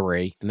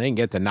 8-3, and they can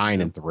get to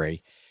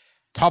 9-3.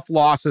 Tough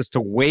losses to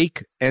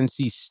Wake,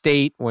 NC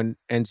State when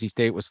NC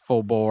State was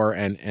full bore,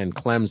 and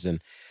Clemson.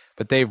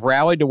 But they've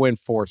rallied to win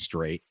 4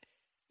 straight.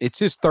 It's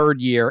his 3rd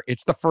year.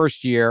 It's the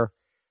first year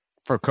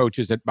for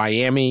coaches at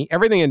Miami.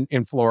 Everything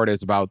in Florida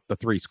is about the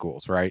 3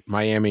 schools, right?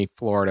 Miami,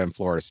 Florida, and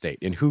Florida State.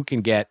 And who can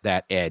get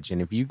that edge?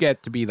 And if you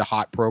get to be the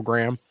hot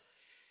program,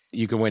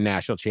 you can win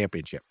national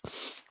championship.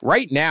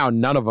 Right now,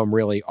 none of them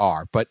really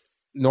are. But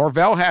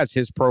Norvell has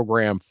his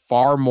program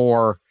far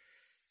more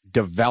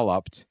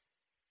developed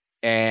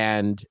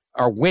and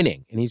are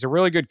winning. And he's a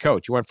really good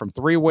coach. He went from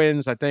 3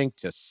 wins, I think,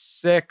 to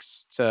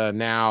 6 to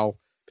now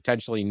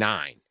potentially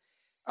 9.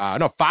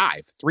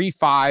 5. 3,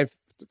 5,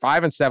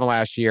 5 and 7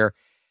 last year.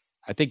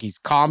 I think he's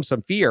calmed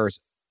some fears.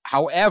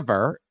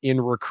 However, in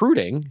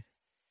recruiting,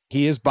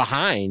 he is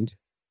behind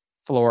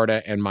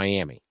Florida and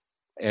Miami.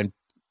 And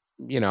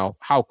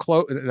how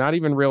close, not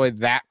even really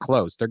that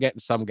close. They're getting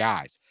some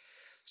guys.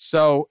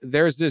 So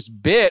there's this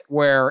bit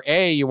where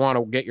you want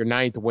to get your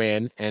 9th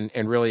win and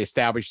really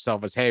establish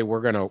yourself as, hey,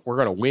 we're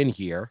gonna win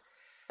here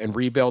and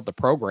rebuild the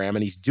program.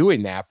 And he's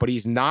doing that, but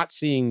he's not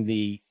seeing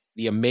the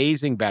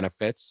amazing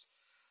benefits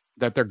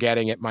that they're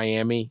getting at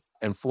Miami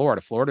and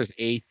Florida. Florida's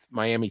 8th,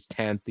 Miami's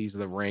 10th. These are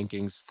the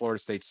rankings.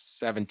 Florida State's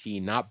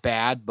 17. Not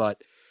bad,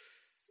 but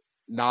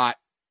not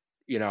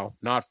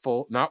not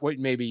full, not what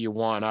maybe you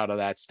want out of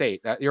that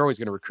state. That you're always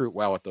going to recruit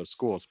well at those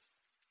schools.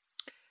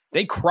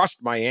 They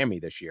crushed Miami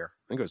this year.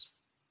 I think it was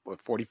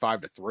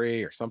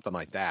 45-3 or something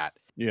like that.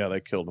 Yeah, they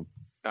killed them.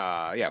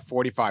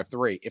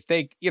 45-3. If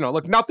they,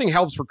 look, nothing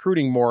helps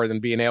recruiting more than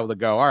being able to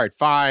go, all right,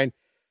 fine,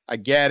 I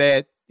get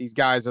it. These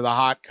guys are the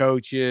hot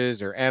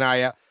coaches or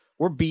NIL.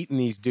 We're beating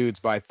these dudes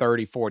by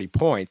 30, 40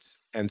 points.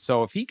 And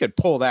so if he could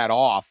pull that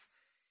off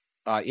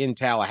in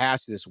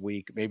Tallahassee this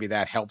week, maybe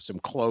that helps him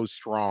close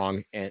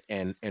strong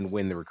and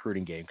win the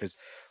recruiting game, because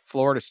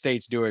Florida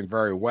State's doing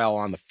very well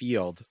on the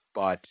field,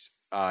 but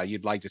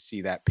you'd like to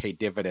see that pay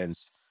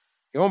dividends.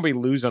 You won't be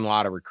losing a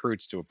lot of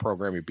recruits to a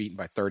program you're beaten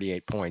by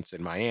 38 points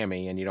in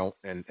Miami, and you don't.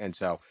 And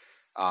so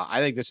I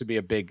think this would be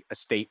a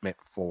statement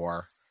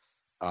for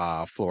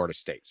Florida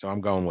State. So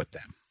I'm going with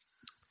them.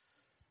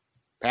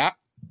 Pat,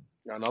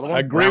 got another one? I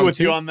agree with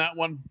you on that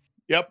one.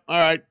 Yep. All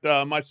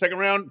right. My second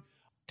round.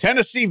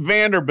 Tennessee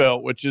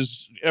Vanderbilt, which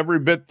is every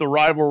bit the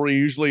rivalry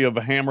usually of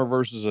a hammer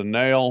versus a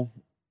nail.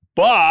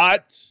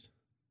 But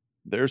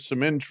there's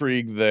some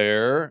intrigue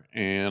there,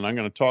 and I'm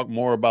going to talk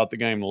more about the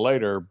game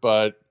later.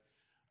 But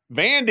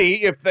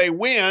Vandy, if they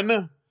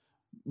win,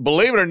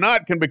 believe it or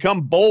not, can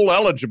become bowl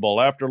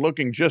eligible after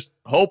looking just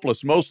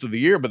hopeless most of the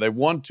year, but they've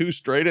won 2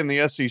 straight in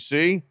the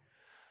SEC.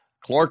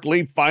 Clark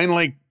Lee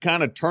finally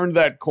kind of turned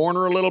that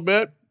corner a little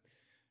bit.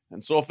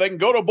 And so if they can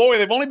go to a bowl,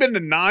 they've only been to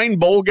 9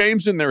 bowl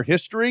games in their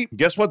history.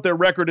 Guess what their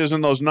record is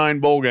in those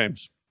 9 bowl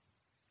games?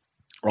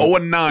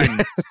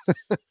 0-9.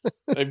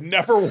 They've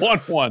never won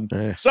one.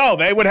 So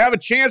they would have a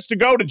chance to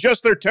go to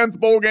just their 10th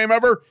bowl game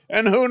ever.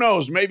 And who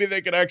knows, maybe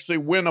they could actually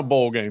win a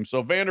bowl game.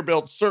 So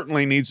Vanderbilt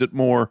certainly needs it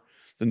more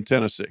than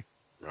Tennessee.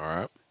 All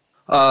right.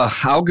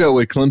 I'll go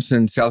with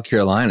Clemson, South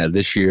Carolina.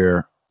 This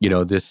year,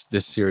 this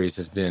series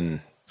has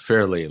been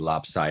fairly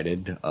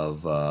lopsided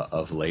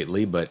of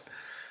lately, but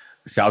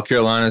South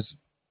Carolina's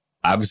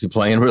obviously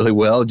playing really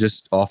well,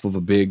 just off of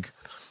a big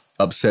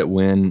upset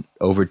win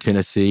over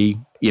Tennessee.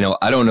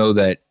 I don't know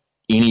that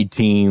any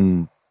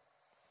team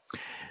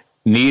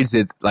needs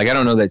it. Like, I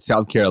don't know that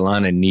South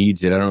Carolina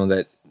needs it. I don't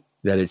know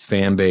that its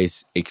fan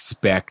base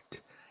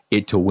expect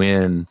it to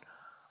win.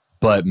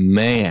 But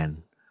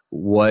man,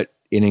 what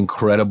an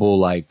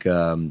incredible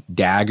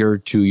dagger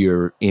to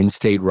your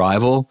in-state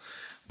rival,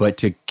 but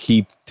to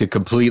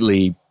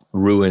completely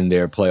ruin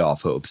their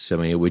playoff hopes. I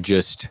mean, it would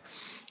just,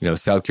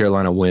 South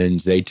Carolina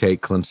wins, they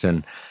take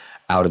Clemson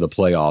out of the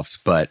playoffs,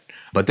 but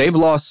they've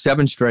lost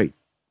 7 straight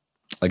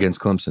against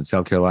Clemson.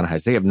 South Carolina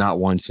has. They have not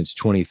won since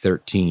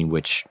 2013,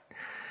 which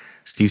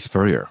Steve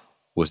Spurrier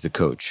was the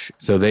coach.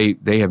 So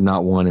they have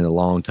not won in a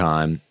long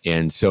time.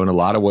 And so in a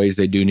lot of ways,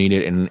 they do need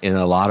it. And in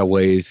a lot of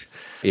ways,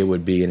 it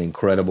would be an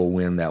incredible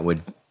win that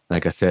would,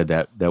 like I said,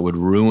 that would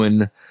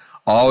ruin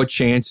all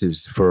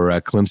chances for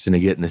Clemson to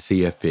get in the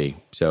CFP.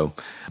 So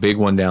big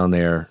one down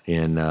there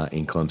in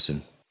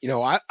Clemson.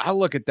 I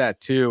look at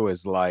that too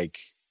as like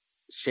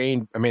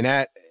Shane. I mean,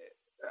 I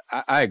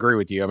agree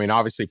with you. I mean,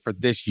 obviously for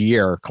this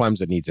year,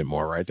 Clemson needs it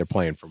more, right? They're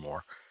playing for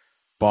more.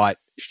 But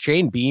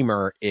Shane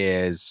Beamer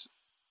is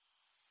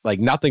like,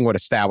 nothing would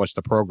establish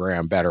the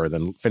program better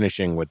than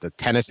finishing with the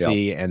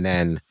Tennessee and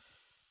then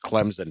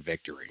Clemson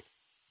victory.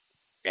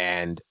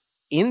 And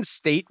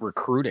in-state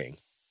recruiting,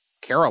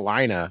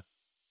 Carolina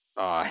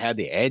had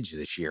the edge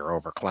this year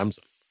over Clemson.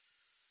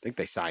 I think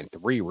they signed 2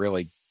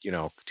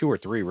 or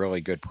 3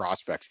 really good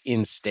prospects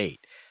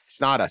in-state.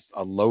 It's not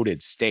a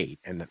loaded state,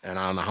 and I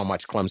don't know how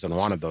much Clemson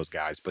wanted those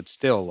guys, but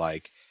still,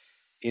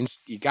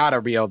 you got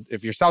to be able,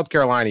 if you're South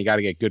Carolina, you got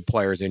to get good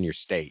players in your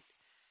state.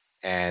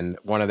 And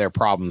one of their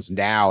problems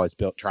now is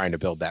trying to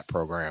build that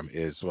program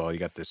is, you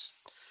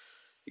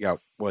got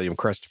William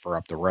Christopher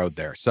up the road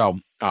there. So,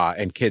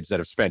 and kids that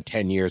have spent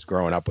 10 years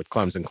growing up with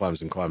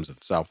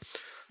Clemson. So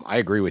I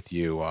agree with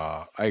you.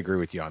 I agree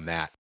with you on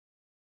that.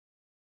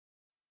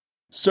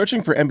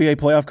 Searching for NBA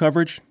playoff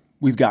coverage?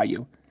 We've got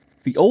you.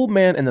 The Old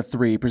Man and the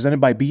Three,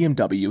 presented by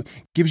BMW,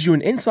 gives you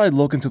an inside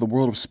look into the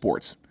world of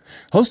sports.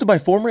 Hosted by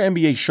former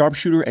NBA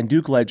sharpshooter and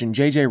Duke legend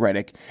J.J.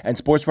 Redick and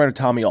sports writer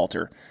Tommy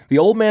Alter, The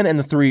Old Man and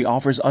the Three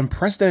offers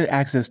unprecedented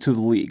access to the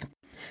league.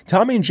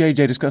 Tommy and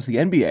J.J. discuss the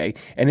NBA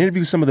and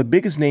interview some of the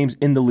biggest names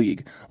in the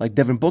league, like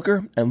Devin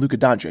Booker and Luka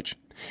Doncic.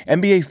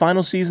 NBA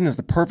final season is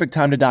the perfect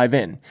time to dive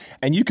in,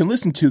 and you can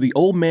listen to The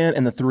Old Man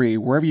and the Three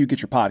wherever you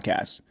get your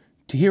podcasts.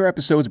 To hear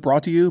episodes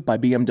brought to you by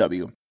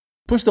BMW.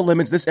 Push the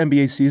limits this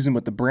NBA season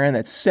with the brand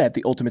that set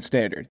the ultimate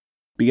standard.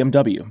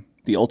 BMW,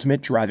 the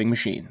ultimate driving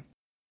machine.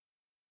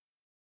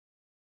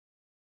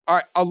 All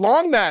right,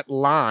 along that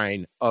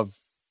line of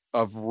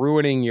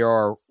ruining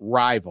your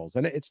rivals,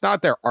 and it's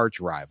not their arch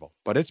rival,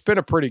 but it's been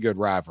a pretty good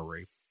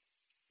rivalry,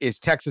 is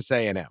Texas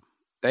A&M.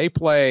 They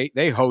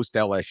host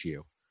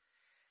LSU,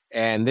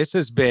 and this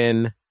has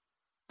been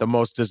the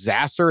most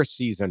disastrous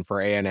season for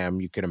A&M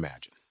you can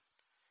imagine.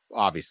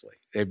 Obviously,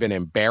 they've been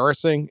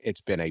embarrassing. It's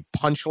been a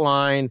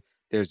punchline.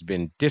 There's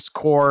been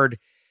discord.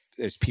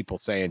 There's people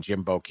saying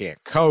Jimbo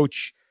can't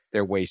coach.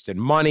 They're wasting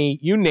money.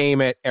 You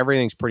name it.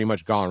 Everything's pretty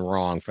much gone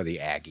wrong for the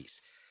Aggies.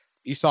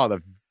 You saw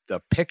the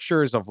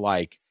pictures of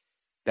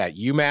that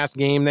UMass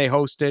game they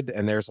hosted,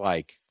 and there's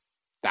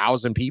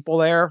 1,000 people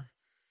there,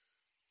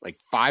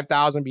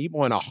 5,000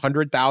 people in a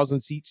 100,000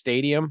 seat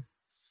stadium.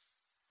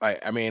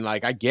 I mean,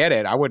 I get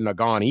it. I wouldn't have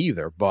gone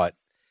either, but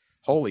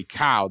holy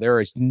cow, there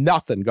is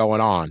nothing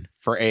going on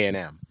for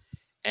A&M.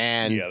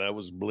 And yeah, that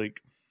was bleak.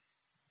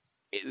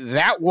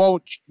 That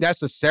won't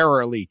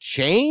necessarily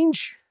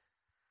change,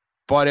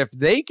 but if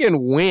they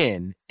can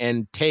win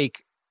and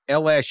take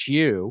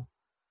LSU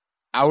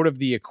out of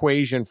the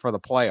equation for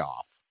the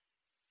playoff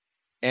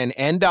and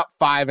end up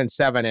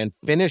 5-7 and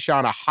finish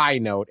on a high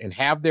note and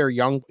have their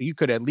you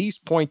could at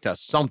least point to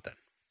something.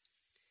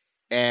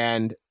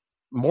 And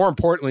more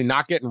importantly,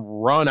 not getting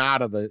run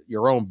out of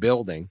your own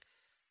building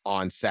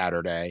on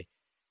Saturday.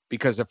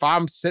 Because if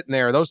I'm sitting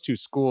there, those 2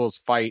 schools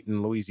fight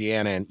in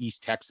Louisiana and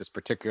East Texas,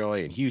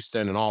 particularly, and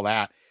Houston and all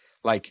that.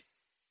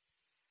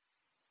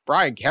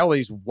 Brian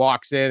Kelly's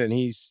walks in and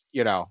he's,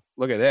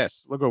 look at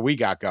this. Look what we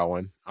got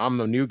going. I'm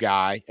the new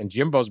guy. And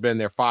Jimbo's been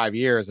there 5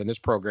 years, and this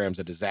program's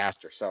a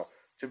disaster. So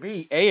to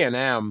me,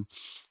 A&M,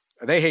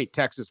 they hate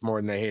Texas more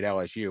than they hate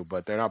LSU,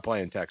 but they're not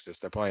playing Texas.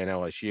 They're playing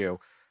LSU.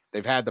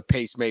 They've had the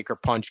pacemaker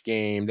punch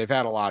game. They've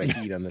had a lot of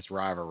heat on this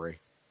rivalry.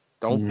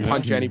 Don't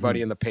punch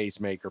anybody in the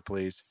pacemaker,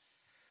 please.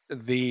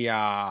 They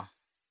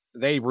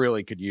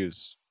really could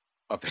use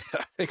a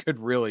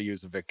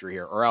victory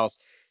here, or else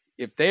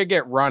if they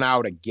get run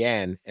out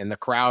again and the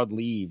crowd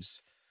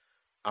leaves,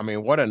 I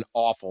mean, what an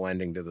awful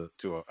ending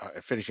to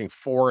finishing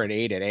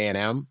 4-8 at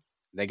A&M.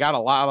 They got a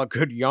lot of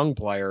good young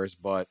players,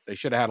 but they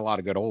should have had a lot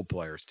of good old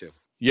players too.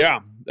 Yeah,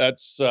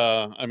 that's,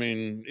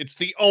 it's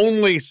the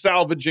only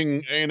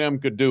salvaging A&M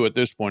could do at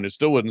this point. It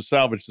still wouldn't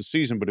salvage the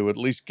season, but it would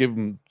at least give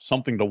them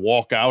something to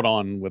walk out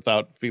on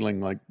without feeling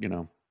like,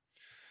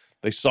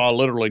 they saw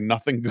literally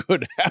nothing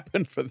good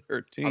happen for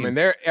their team. I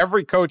mean,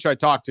 every coach I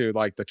talk to,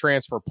 like the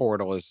transfer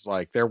portal is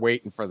like, they're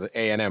waiting for the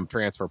A&M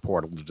transfer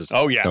portal to just.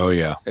 Oh,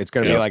 yeah. It's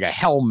going to be like a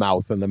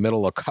hellmouth in the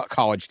middle of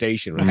College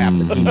Station with half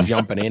the team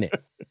jumping in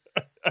it.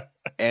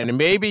 And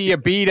maybe you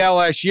beat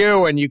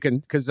LSU and you can,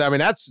 because I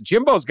mean,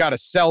 Jimbo's got to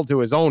sell to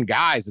his own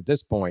guys at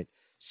this point.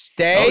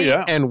 Stay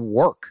and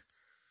work.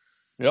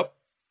 Yep.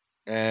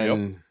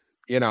 And,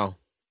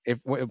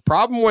 if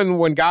problem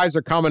when guys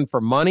are coming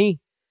for money,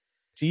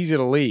 it's easy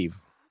to leave.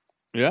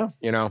 Yeah.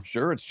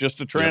 Sure. It's just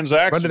a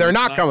transaction. But they're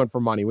not coming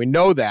for money. We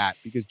know that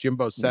because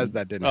Jimbo says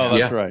that didn't happen. Oh,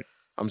 that's right.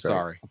 I'm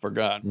sorry. I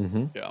forgot.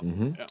 Mm-hmm. Yeah.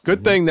 Mm-hmm. Yeah.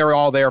 Good thing they're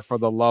all there for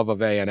the love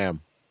of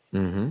A&M.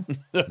 Mm-hmm.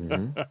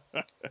 Mm-hmm.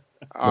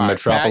 All right,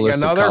 metropolis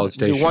Pat, of College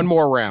Station. Do one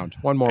more round.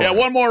 One more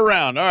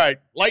round. All right.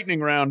 Lightning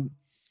round.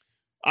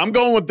 I'm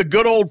going with the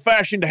good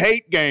old-fashioned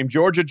hate game,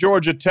 Georgia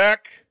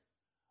Tech.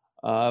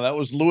 That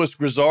was Louis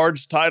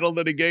Grizzard's title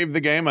that he gave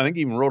the game. I think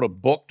he even wrote a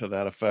book to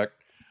that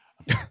effect.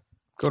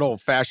 Good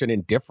old-fashioned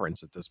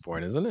indifference at this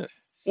point, isn't it?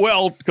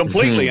 Well,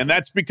 completely, and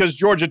that's because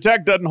Georgia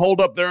Tech doesn't hold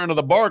up their end of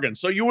the bargain.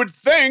 So you would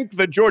think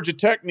that Georgia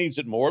Tech needs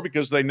it more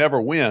because they never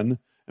win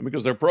and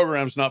because their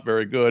program's not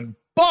very good.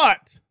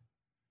 But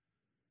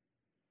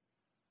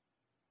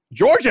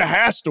Georgia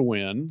has to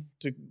win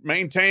to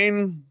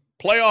maintain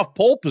playoff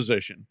pole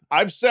position.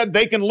 I've said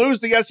they can lose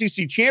the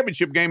SEC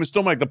championship game and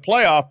still make the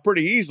playoff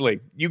pretty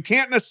easily. You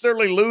can't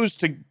necessarily lose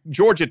to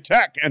Georgia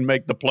Tech and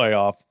make the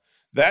playoff.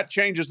 That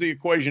changes the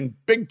equation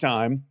big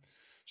time.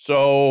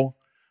 So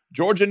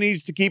Georgia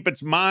needs to keep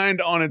its mind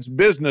on its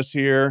business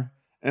here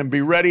and be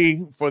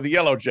ready for the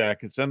Yellow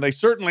Jackets. And they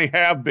certainly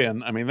have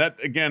been. I mean, that,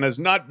 again, has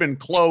not been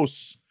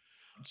close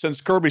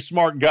since Kirby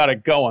Smart got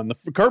it going.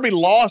 Kirby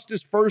lost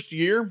his first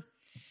year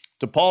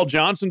to Paul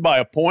Johnson by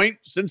a point.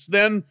 Since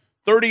then,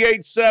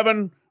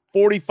 38-7,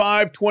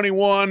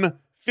 45-21,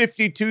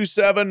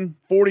 52-7,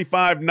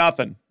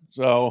 45-0.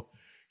 So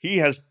he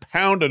has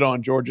pounded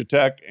on Georgia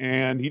Tech,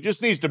 and he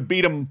just needs to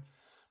beat them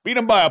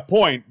by a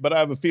point, but I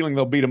have a feeling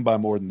they'll beat them by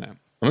more than that.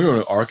 I'm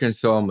going to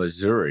Arkansas,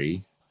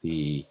 Missouri,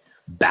 the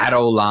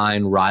battle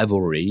line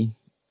rivalry,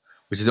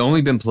 which has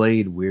only been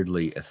played,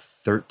 weirdly,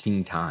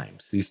 13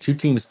 times. These two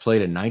teams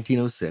played in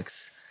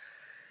 1906.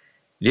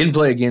 Didn't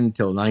play again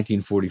until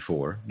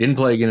 1944. Didn't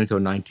play again until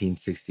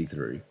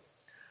 1963.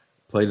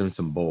 Played in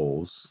some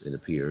bowls, it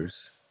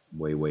appears,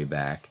 way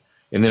back.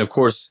 And then, of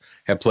course,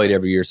 have played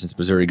every year since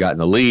Missouri got in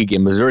the league.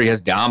 And Missouri has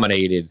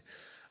dominated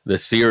the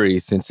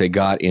series since they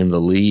got in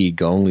the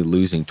league, only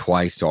losing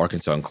twice to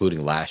Arkansas,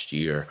 including last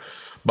year.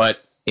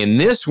 But in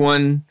this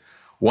one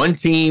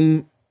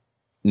team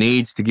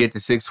needs to get to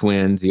 6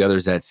 wins. The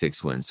other's at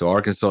 6 wins. So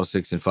Arkansas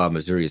 6-5,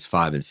 Missouri is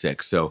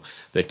 5-6. So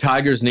the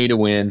Tigers need a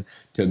win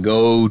to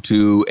go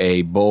to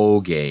a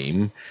bowl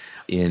game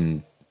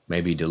and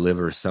maybe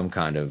deliver some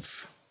kind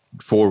of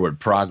forward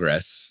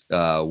progress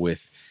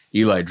with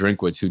Eli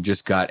Drinkwitz, who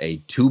just got a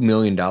 $2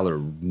 million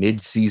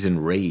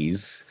midseason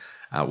raise.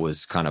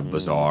 Was kind of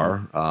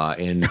bizarre.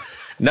 And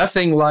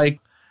nothing like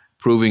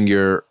proving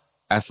your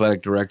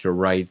athletic director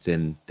right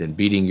than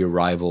beating your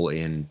rival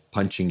and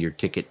punching your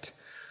ticket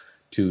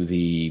to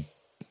the,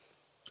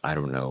 I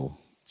don't know,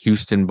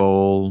 Houston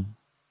Bowl,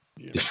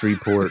 the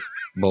Shreveport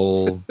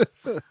Bowl,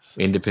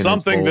 Independence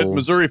Something Bowl. that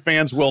Missouri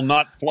fans will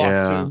not flock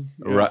to.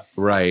 Yeah.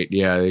 Right.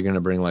 Yeah, they're going to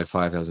bring like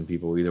 5,000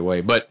 people either way.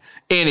 But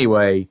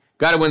anyway,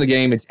 got to win the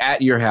game. It's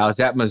at your house,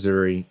 at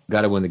Missouri.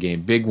 Got to win the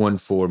game. Big one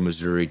for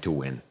Missouri to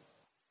win.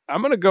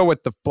 I'm going to go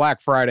with the Black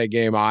Friday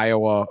game,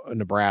 Iowa,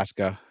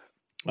 Nebraska.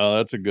 Oh,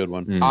 that's a good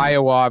one. Mm-hmm.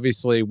 Iowa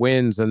obviously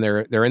wins, and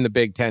they're in the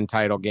Big Ten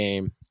title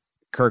game.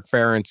 Kirk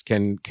Ferentz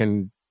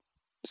can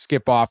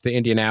skip off to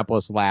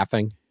Indianapolis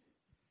laughing.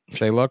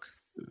 Say, look,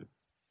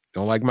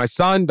 don't like my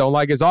son, don't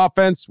like his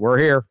offense. We're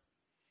here.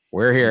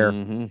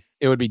 Mm-hmm.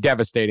 It would be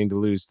devastating to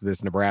lose to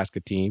this Nebraska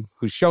team,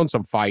 who's shown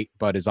some fight,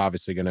 but is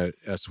obviously going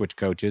to switch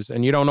coaches,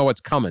 and you don't know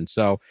what's coming.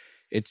 So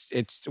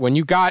it's when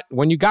you got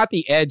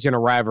the edge in a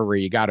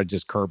rivalry, you got to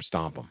just curb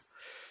stomp them.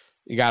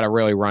 You got to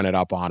really run it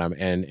up on them,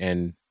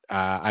 and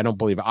I don't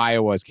believe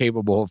Iowa is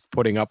capable of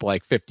putting up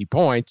like 50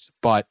 points,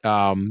 but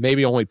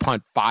maybe only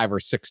punt 5 or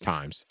 6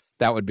 times.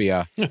 That would be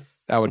an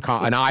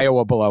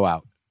Iowa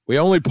blowout. We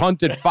only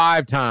punted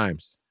 5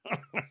 times.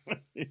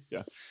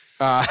 Yeah.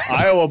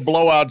 Iowa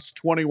blowouts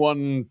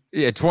 21.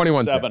 Yeah,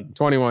 21-7.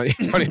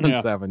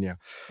 21-7, yeah.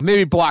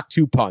 Maybe block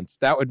 2 punts.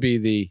 That would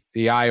be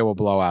the Iowa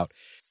blowout.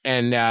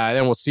 And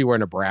then we'll see where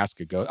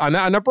Nebraska goes.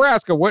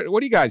 Nebraska, what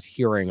are you guys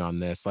hearing on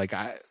this? Like,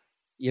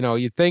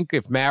 you think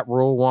if Matt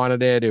Rule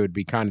wanted it, it would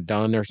be kind of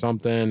done or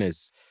something.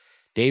 Is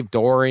Dave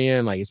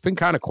Dorian, like, it's been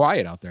kind of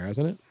quiet out there,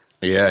 hasn't it?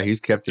 Yeah, he's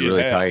kept it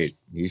really tight.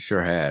 He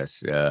sure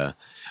has.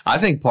 I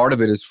think part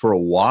of it is for a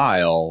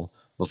while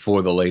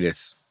before the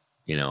latest,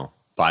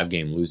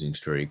 5-game losing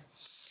streak.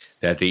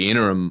 that the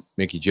interim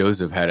Mickey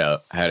Joseph had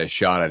a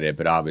shot at it,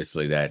 but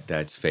obviously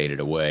that's faded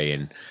away.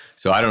 And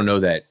so I don't know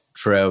that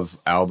Trev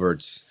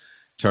Alberts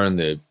turned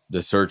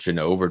the search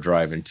into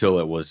overdrive until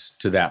it was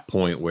to that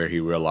point where he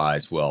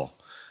realized, well,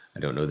 I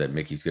don't know that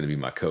Mickey's going to be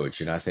my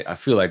coach. And I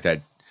feel like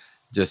that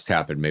just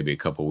happened maybe a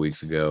couple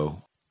weeks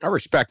ago. I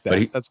respect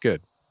that. That's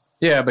good.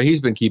 Yeah, but he's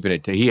been keeping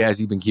it.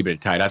 He's been keeping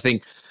it tight. I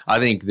think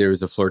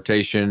there's a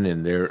flirtation,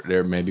 and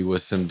there maybe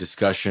was some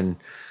discussion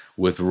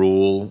with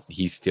Rule.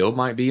 He still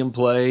might be in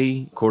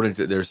play. According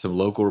to there's some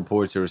local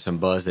reports, there was some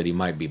buzz that he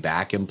might be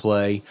back in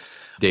play.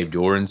 Dave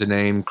Doran's a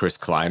name. Chris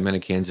Kleiman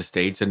of Kansas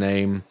State's a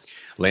name.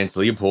 Lance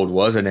Leopold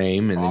was a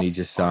name, and then he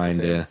just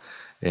signed an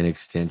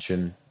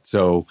extension.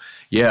 So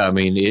yeah, I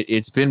mean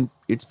it's been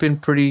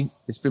pretty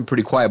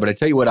quiet. But I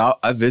tell you what,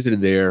 I visited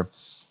there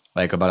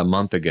like about a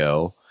month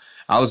ago.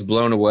 I was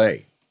blown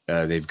away.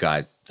 They've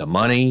got the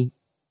money,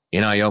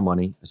 NIL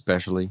money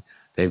especially.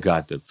 They've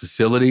got the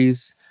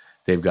facilities.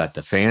 They've got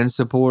the fan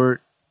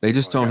support. They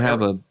just don't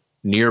have a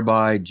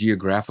nearby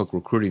geographic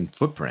recruiting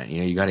footprint.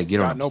 You got to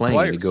get on a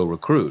plane to go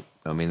recruit.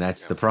 I mean,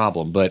 that's the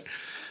problem. But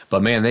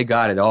man, they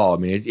got it all. I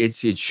mean, it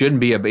shouldn't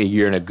be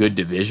you're in a good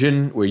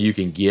division where you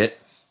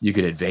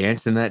can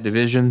advance in that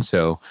division.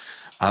 So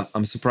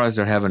I'm surprised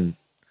they're having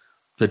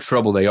the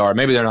trouble they are.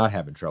 Maybe they're not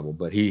having trouble,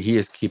 but he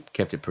has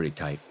kept it pretty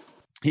tight.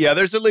 Yeah,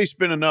 there's at least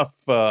been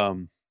enough, I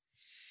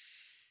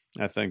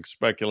think,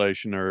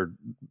 speculation or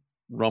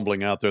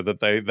rumbling out there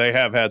that they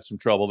have had some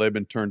trouble. They've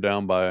been turned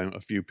down by a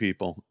few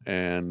people,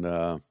 and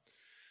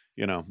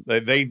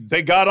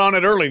they got on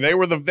it early. They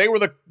were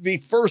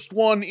the first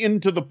one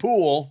into the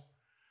pool.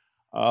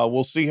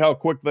 We'll see how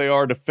quick they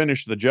are to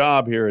finish the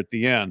job here at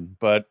the end.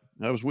 But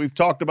as we've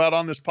talked about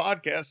on this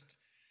podcast,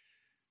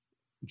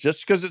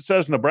 just because it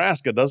says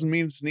Nebraska doesn't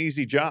mean it's an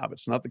easy job.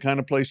 It's not the kind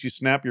of place you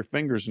snap your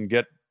fingers and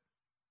get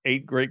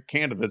 8 great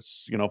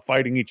candidates,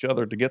 fighting each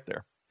other to get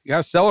there. You got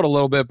to sell it a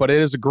little bit, but it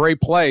is a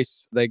great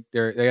place. They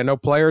got no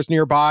players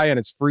nearby, and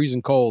it's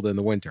freezing cold in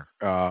the winter,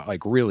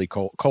 like really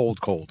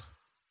cold.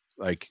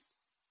 Like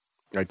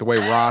the way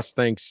Ross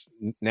thinks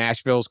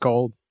Nashville's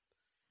cold.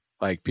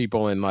 Like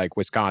people in like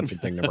Wisconsin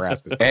think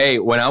Nebraska's cold. Hey,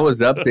 when I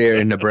was up there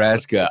in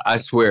Nebraska, I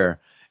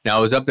swear. Now I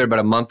was up there about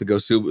a month ago,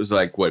 so it was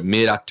like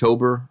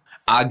mid-October.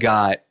 I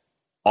got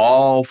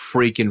all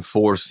freaking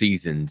 4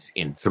 seasons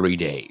in 3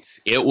 days.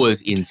 It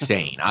was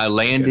insane. I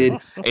landed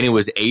and it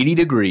was 80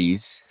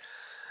 degrees.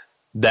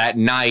 That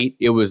night,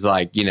 it was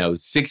like,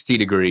 60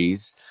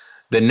 degrees.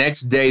 The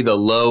next day, the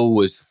low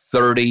was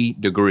 30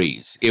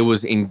 degrees. It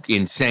was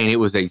insane. It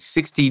was a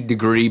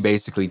 60-degree,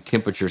 basically,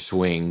 temperature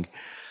swing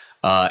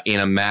in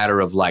a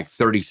matter of like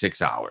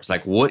 36 hours.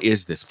 Like, what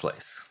is this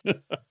place?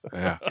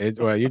 Yeah.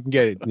 You can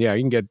get it. Yeah,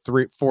 you can get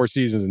 4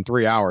 seasons in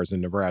 3 hours in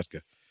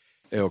Nebraska.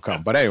 It'll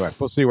come. But anyway,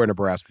 we'll see where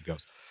Nebraska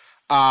goes.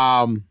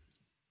 I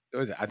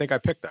think I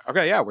picked that.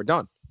 Okay, yeah, we're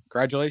done.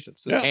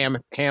 Congratulations. This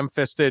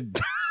ham-fisted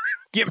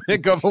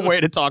gimmick of a way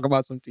to talk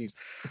about some teams.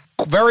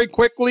 Very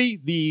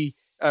quickly,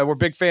 we're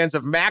big fans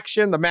of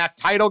MACtion. The MAC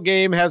title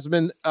game has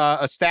been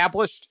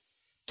established.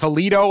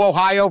 Toledo,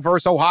 Ohio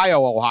versus Ohio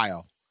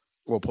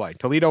will play.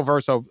 Toledo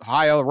versus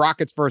Ohio.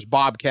 Rockets versus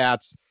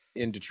Bobcats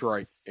in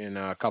Detroit in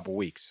a couple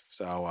weeks.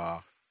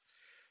 So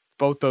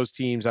both those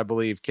teams, I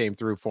believe, came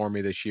through for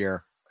me this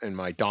year in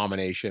my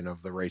domination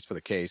of the race for the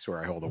case, where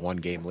I hold a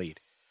 1-game lead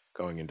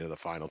going into the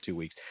final 2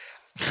 weeks.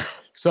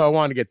 So I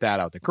wanted to get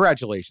that out there.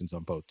 Congratulations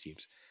on both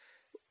teams.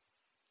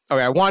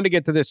 Okay, I wanted to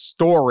get to this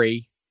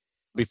story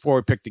before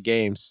we pick the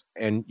games,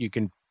 and you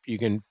can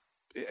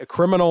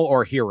criminal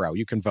or hero.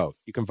 You can vote.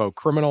 You can vote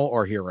criminal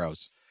or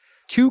heroes.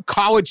 2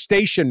 College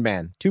Station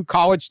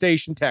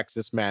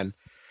Texas men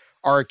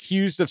are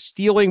accused of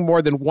stealing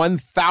more than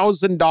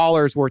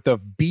 $1,000 worth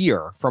of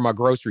beer from a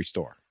grocery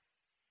store.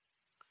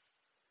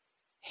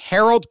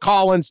 Harold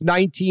Collins,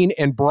 19,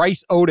 and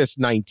Bryce Otis,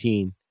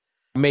 19,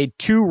 made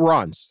 2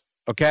 runs,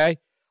 okay?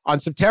 On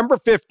September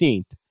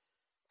 15th,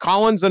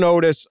 Collins and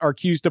Otis are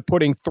accused of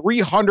putting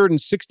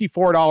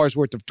 $364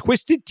 worth of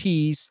Twisted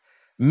Teas,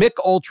 Mick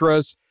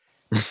Ultras,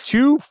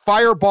 2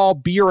 Fireball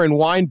beer and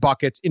wine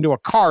buckets into a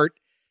cart,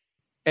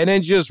 and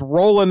then just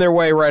rolling their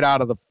way right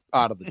out of the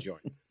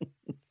joint.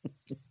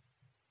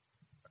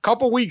 A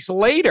couple weeks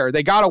later,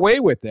 they got away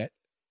with it.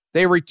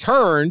 They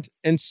returned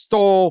and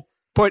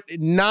put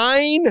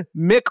 9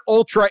 Mick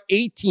Ultra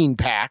 18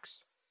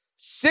 packs,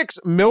 6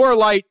 Miller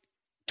Lite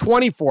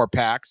 24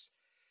 packs,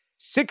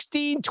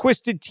 16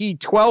 Twisted Tea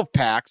 12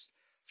 packs,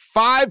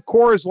 5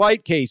 Coors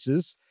Light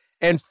cases,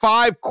 and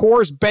 5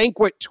 Coors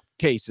Banquet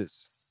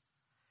cases,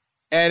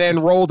 and then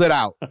rolled it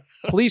out.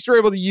 Police were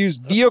able to use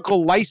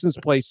vehicle license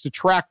plates to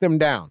track them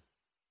down.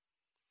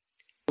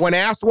 When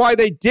asked why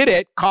they did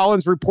it,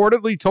 Collins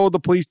reportedly told the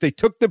police they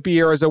took the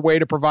beer as a way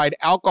to provide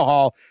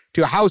alcohol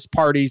to house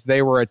parties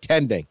they were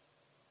attending.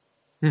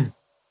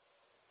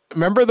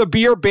 Remember the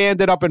beer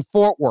bandit up in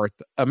Fort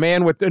Worth, a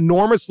man with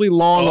enormously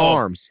long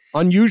arms,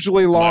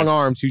 unusually long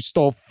arms, who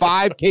stole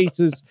 5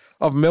 cases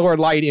of Miller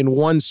Lite in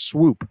one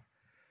swoop.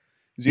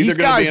 He's either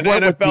going to be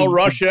an NFL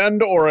rush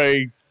end or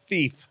a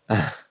thief.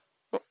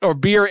 Or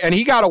beer, and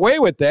he got away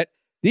with it.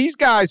 These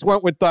guys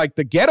went with like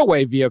the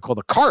getaway vehicle,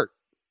 the cart.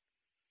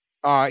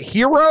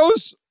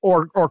 Heroes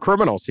or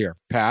criminals here,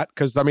 Pat?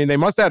 Because, I mean, they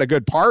must have had a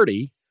good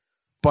party,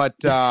 but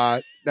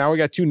now we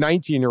got two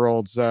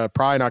 19-year-olds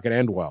probably not going to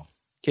end well.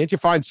 Can't you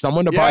find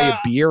someone to buy a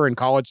beer in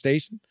College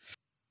Station?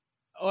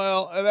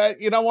 Well,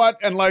 you know what?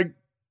 And like,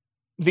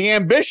 the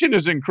ambition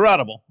is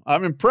incredible.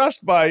 I'm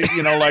impressed by,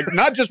 you know, like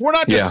we're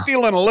not just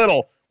stealing a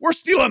little, we're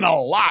stealing a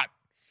lot.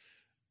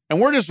 And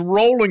we're just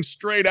rolling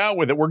straight out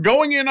with it. We're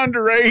going in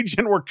underage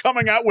and we're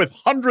coming out with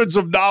hundreds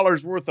of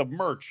dollars worth of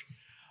merch.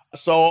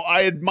 So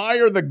I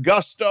admire the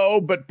gusto,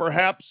 but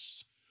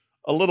perhaps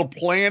a little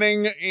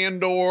planning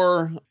and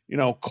or, you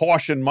know,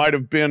 caution might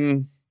have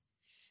been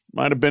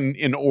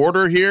in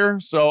order here.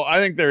 So I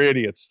think they're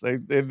idiots.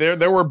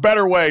 There were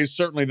better ways,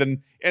 certainly,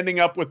 than ending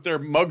up with their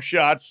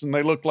mugshots, and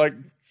they look like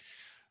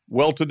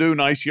well-to-do,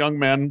 nice young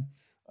men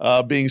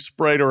being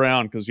sprayed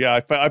around. Because,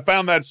 I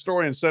found that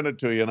story and sent it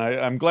to you, and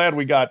I'm glad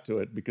we got to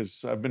it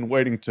because I've been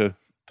waiting to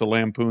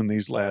lampoon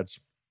these lads.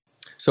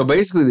 So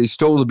basically, they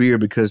stole the beer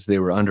because they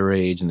were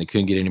underage and they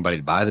couldn't get anybody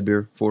to buy the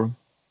beer for them.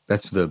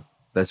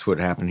 That's what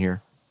happened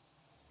here.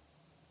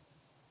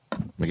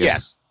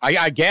 Yes,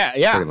 I get.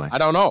 Yeah, I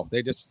don't know.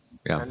 They just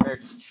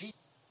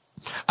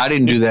I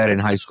didn't do that in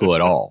high school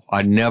at all.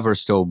 I never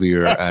stole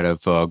beer out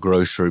of a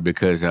grocery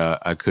because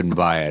I couldn't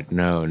buy it.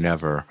 No,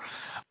 never.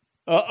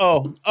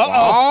 Oh!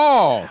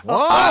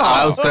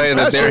 I'll say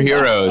that they're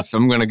heroes.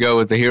 I'm going to go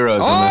with the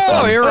heroes on this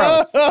one.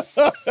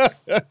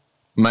 Heroes.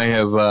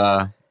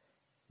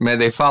 May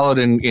they followed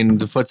in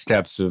the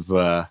footsteps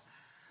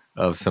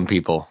of some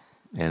people,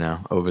 you know,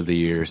 over the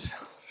years.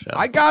 So.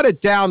 I got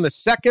it down the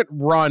second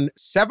run,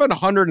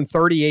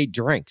 738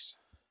 drinks.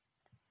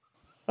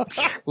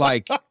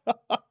 Like,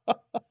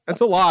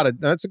 that's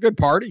a good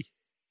party.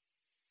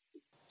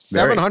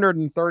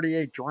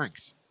 738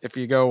 drinks. If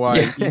you go,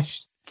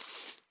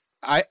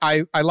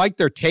 I like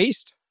their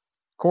taste.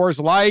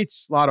 Coors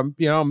Lights, a lot of,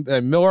 you know,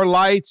 Miller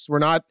Lights. We're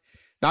not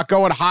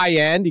going high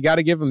end. You got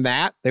to give them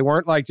that. They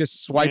weren't like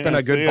just swiping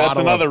a good bottle. That's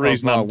another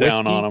reason I'm whiskey.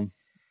 down on them.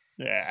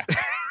 Yeah.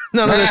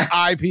 None of this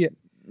IPA.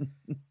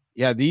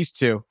 Yeah, these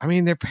two. I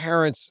mean, their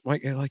parents,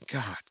 like,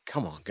 God,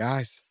 come on,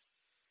 guys.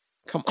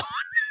 Come on.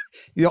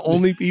 You're the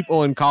only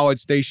people in College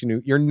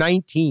Station you're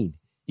 19.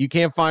 You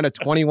can't find a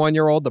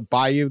 21-year-old to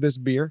buy you this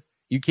beer.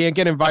 You can't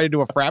get invited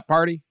to a frat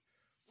party.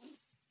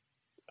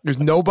 There's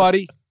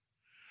nobody.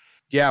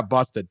 Yeah,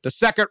 busted.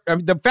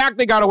 The fact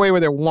they got away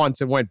with it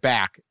once and went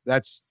back,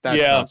 that's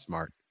not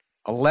smart.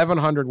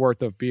 1,100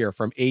 worth of beer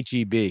from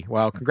HEB.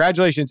 Well,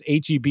 congratulations,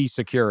 HEB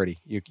Security.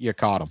 You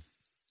caught them.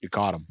 You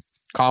caught them.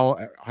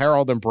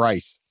 Harold and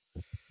Bryce.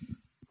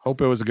 Hope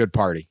it was a good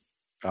party.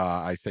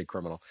 I say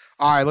criminal.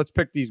 All right, let's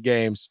pick these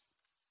games.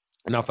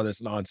 Enough of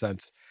this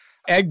nonsense.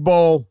 Egg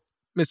Bowl,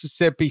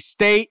 Mississippi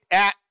State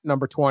at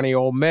number 20,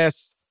 Ole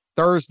Miss.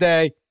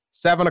 Thursday,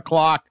 7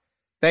 o'clock.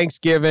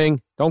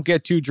 Thanksgiving. Don't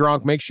get too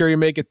drunk. Make sure you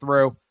make it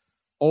through.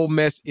 Ole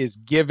Miss is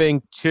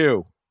giving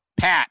 2.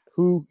 Pat,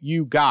 who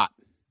you got?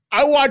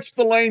 I watched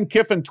the Lane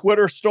Kiffin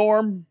Twitter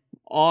storm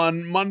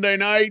on Monday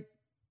night,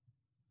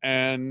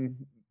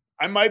 and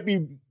I might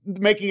be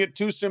making it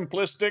too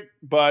simplistic,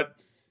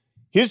 but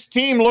his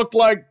team looked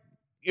like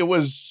it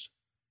was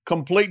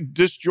complete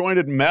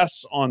disjointed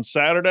mess on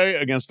Saturday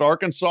against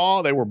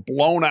Arkansas. They were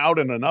blown out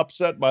in an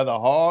upset by the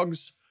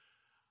Hogs.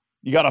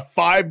 You got a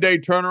 5-day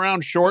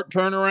turnaround, short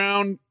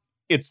turnaround.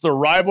 It's the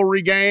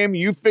rivalry game.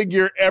 You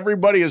figure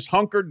everybody is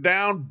hunkered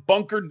down,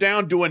 bunkered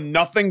down, doing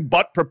nothing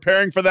but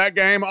preparing for that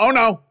game. Oh,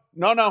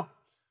 no.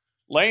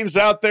 Lane's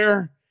out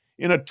there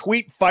in a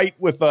tweet fight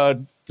with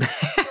a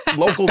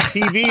local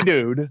TV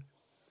dude.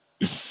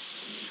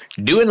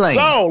 Doing Lane.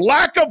 So,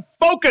 lack of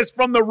focus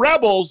from the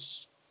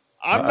Rebels.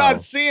 I'm not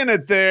seeing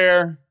it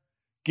there.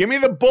 Give me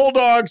the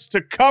Bulldogs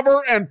to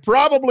cover and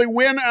probably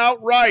win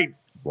outright.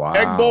 Wow.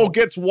 Egg Bowl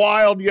gets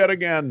wild yet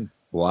again.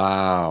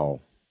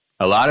 Wow.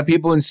 A lot of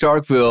people in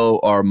Starkville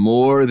are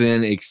more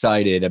than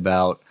excited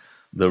about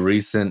the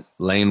recent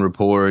Lane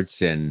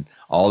reports and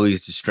all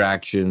these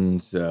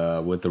distractions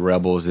with the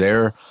Rebels.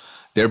 They're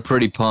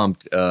pretty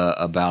pumped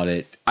about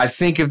it. I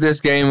think if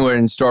this game were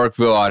in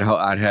Starkville,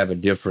 I'd have a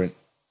different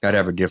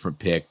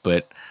pick,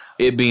 but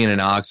it being in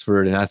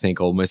Oxford, and I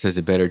think Ole Miss has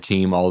a better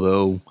team,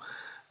 although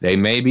they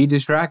may be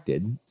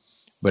distracted.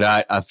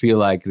 But I feel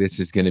like this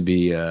is going to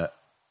be a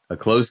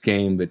close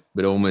game,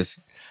 but Ole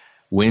Miss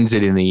wins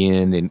it in the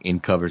end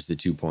and covers the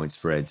 2-point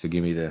spread. So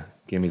give me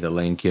the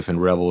Lane Kiffin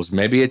Rebels.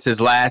 Maybe it's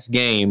his last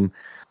game.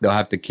 They'll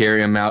have to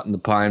carry him out in the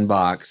pine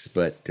box,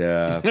 but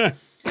give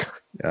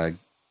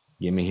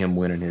me him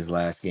winning his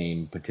last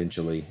game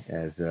potentially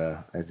as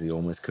the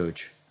Ole Miss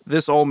coach.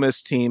 This Ole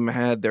Miss team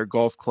had their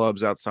golf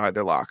clubs outside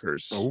their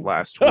lockers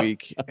last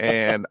week,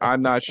 and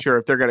I'm not sure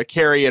if they're going to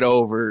carry it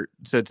over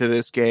to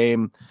this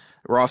game.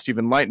 Ross, you've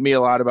enlightened me a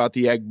lot about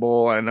the Egg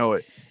Bowl. I know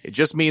it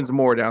just means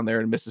more down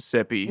there in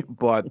Mississippi,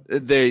 but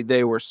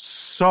they were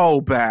so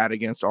bad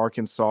against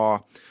Arkansas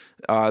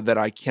that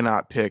I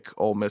cannot pick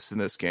Ole Miss in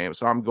this game.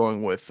 So I'm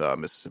going with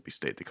Mississippi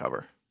State to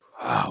cover.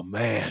 Oh,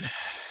 man.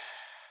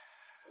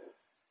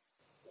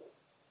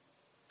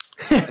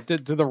 do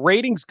the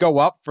ratings go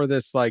up for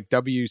this like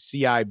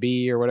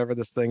WCIB or whatever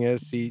this thing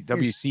is,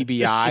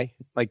 WCBI?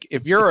 Like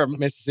if you're a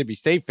Mississippi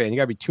State fan, you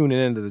got to be tuning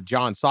into the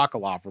John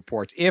Sokoloff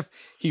reports if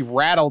he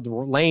rattled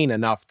Lane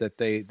enough that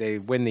they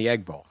win the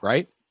Egg Bowl,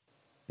 right?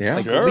 Yeah,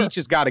 like sure. Leach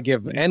has got to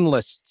give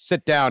endless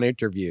sit-down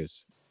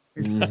interviews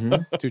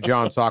to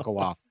John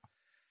Sokoloff.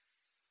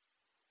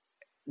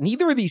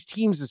 Neither of these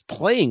teams is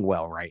playing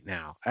well right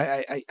now.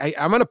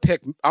 I'm gonna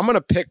pick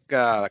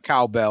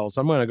Cowbells.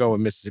 I'm gonna go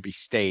with Mississippi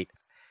State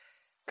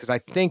because I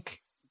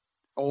think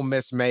Ole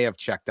Miss may have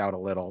checked out a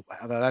little.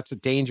 That's a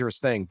dangerous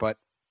thing, but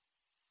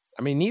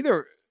I mean,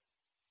 neither.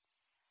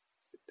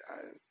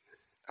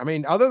 I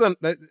mean, other than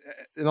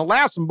in the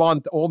last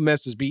month, Ole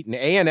Miss has beaten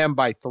A&M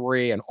by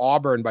 3 and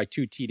Auburn by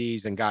 2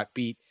 TDs and got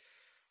beat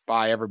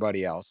by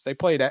everybody else. They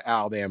played at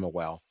Alabama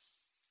well.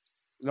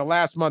 In the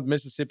last month,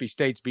 Mississippi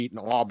State's beaten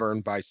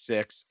Auburn by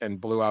 6 and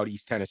blew out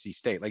East Tennessee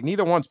State. Like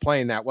neither one's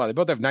playing that well. They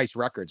both have nice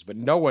records, but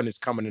no one is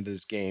coming into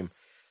this game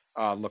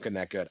looking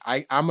that good.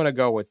 I'm going to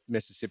go with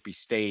Mississippi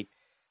State,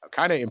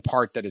 kind of in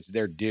part that it's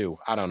their due.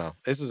 I don't know.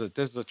 This is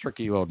a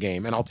tricky little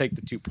game, and I'll take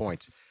the 2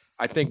 points.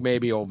 I think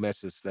maybe Ole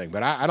Miss's thing,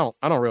 but I don't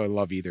really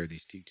love either of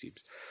these two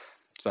teams.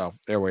 So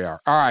there we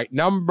are. All right,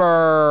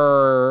 unranked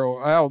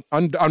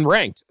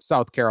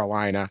South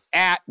Carolina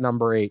at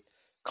number 8,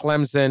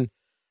 Clemson.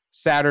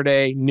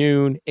 Saturday,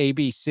 noon,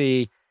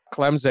 ABC.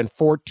 Clemson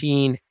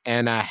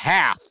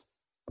 14.5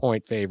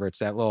 point favorites.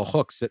 That little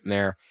hook sitting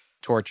there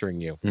torturing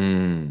you.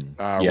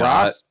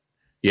 Ross?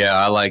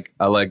 I like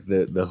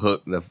the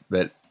hook,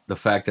 the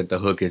fact that the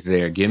hook is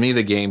there. Give me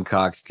the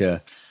Gamecocks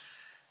to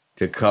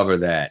cover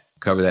that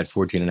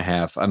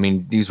 14.5. I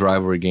mean, these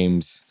rivalry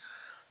games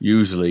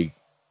usually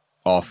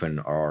often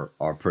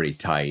are pretty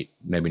tight.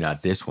 Maybe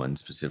not this one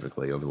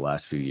specifically over the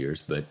last few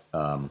years, but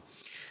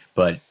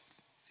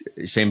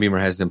Shane Beamer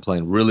has them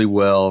playing really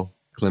well.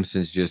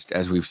 Clemson's just,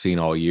 as we've seen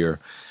all year,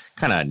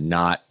 kind of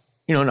not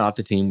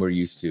the team we're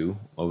used to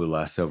over the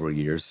last several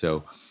years.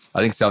 So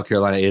I think South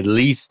Carolina at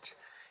least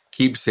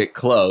keeps it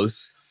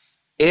close.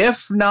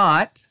 If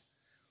not,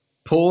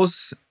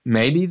 pulls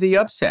maybe the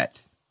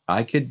upset.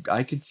 I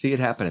could see it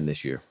happening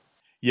this year.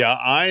 Yeah,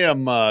 I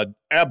am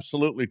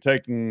absolutely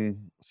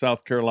taking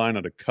South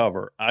Carolina to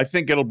cover. I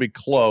think it'll be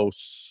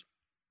close.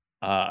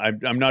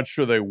 I'm not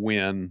sure they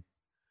win.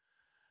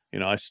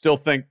 I still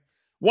think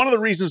one of the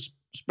reasons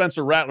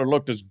Spencer Rattler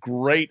looked as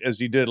great as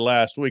he did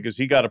last week is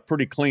he got a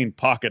pretty clean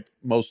pocket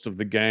most of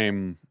the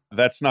game.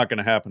 That's not going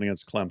to happen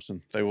against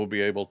Clemson. They will be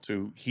able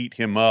to heat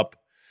him up,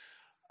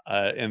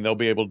 and they'll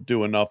be able to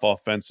do enough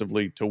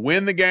offensively to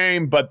win the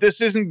game. But this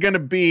isn't going to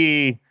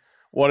be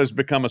what has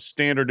become a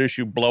standard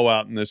issue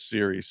blowout in this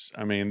series.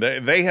 I mean,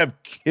 they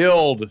have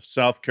killed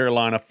South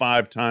Carolina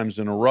 5 times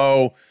in a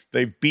row.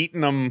 They've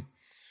beaten them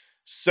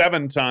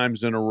 7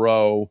 times in a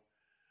row.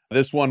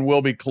 This one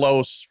will be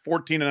close.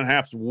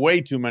 14.5 is way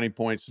too many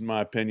points, in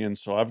my opinion.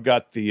 So I've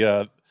got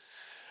the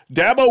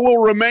Dabo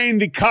will remain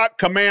the cock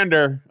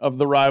commander of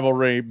the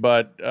rivalry,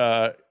 but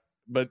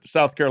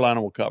South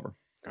Carolina will cover.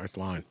 Nice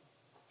line.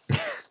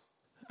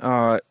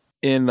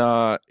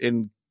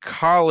 In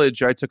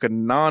college, I took a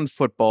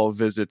non-football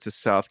visit to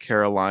South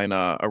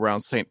Carolina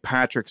around St.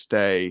 Patrick's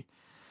Day.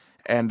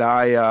 And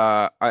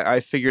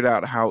I figured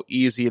out how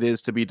easy it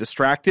is to be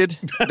distracted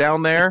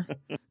down there.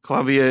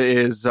 Columbia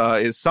is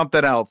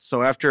something else.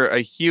 So after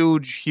a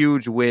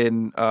huge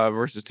win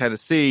versus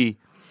Tennessee,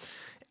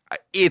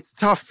 it's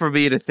tough for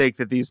me to think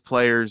that these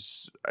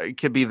players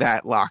can be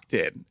that locked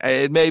in.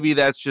 And maybe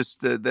that's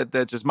just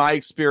that's just my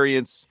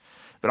experience.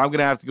 But I'm going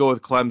to have to go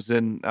with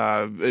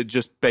Clemson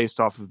just based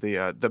off of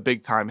the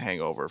big time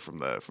hangover from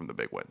the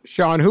big win.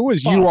 Sean, who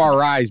was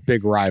URI's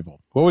big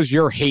rival? What was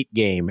your hate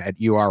game at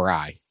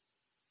URI?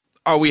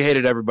 Oh, we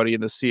hated everybody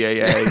in the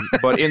CAA,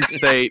 but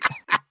in-state,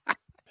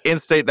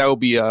 that would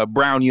be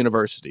Brown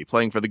University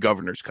playing for the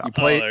Governor's Cup.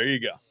 There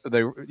you go.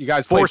 You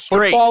guys played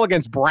football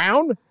against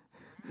Brown?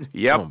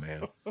 Yep. Oh,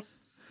 man.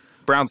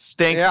 Brown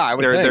stinks. Yeah, I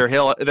would think. Their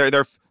hill,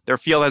 their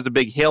field has a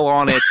big hill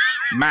on it.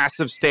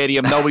 Massive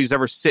stadium. Nobody's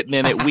ever sitting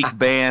in it. Weak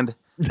band.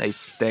 They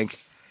stink.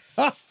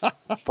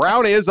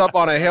 Brown is up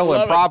on a hill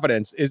in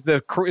Providence. Is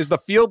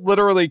the field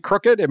literally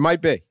crooked? It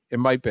might be.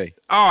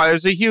 Oh,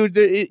 there's a huge.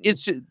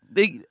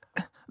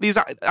 These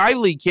Ivy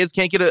League kids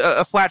can't get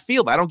a flat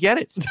field. I don't get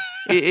it.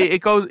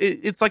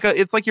 It's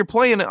like you're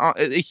playing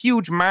a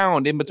huge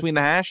mound in between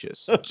the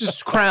hashes.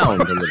 Just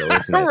crowned a little,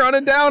 isn't it?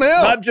 Running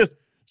downhill.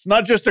 It's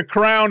not just a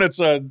crown. It's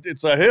a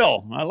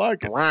hill. I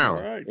like it. Brown.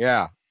 All right.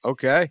 Yeah.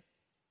 Okay.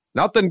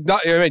 I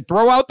mean,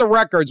 throw out the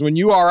records when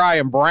URI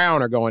and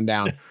Brown are going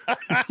down.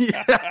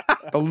 Yeah.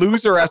 The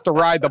loser has to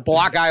ride the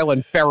Block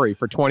Island ferry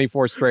for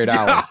 24 straight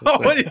hours.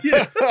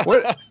 Yeah.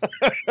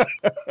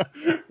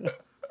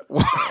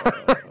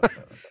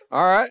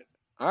 All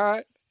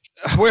right.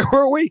 Where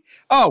were we?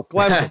 Oh,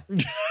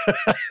 Clemson.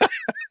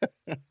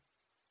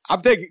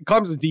 I'm taking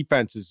Clemson's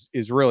defense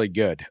is really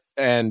good,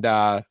 and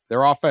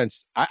their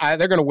offense.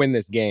 They're going to win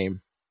this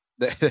game.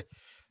 They're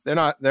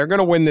going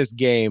to win this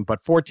game, but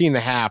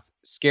 14.5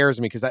 scares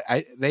me because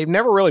they've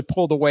never really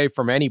pulled away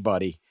from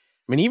anybody.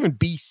 I mean, even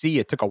BC,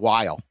 it took a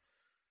while.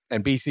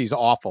 and BC's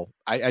awful.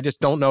 I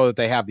just don't know that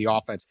they have the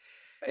offense.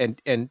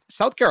 And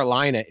South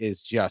Carolina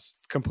is just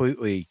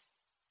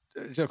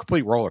it's a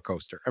complete roller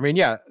coaster. I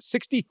mean,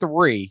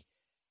 63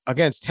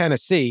 against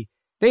Tennessee.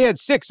 They had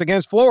 6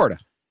 against Florida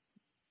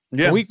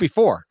the week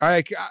before.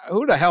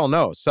 Who the hell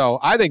knows? So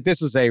I think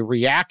this is a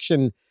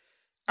reaction.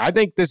 I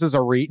think this is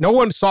no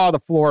one saw the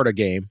Florida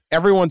game.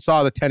 Everyone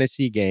saw the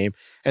Tennessee game.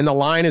 And the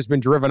line has been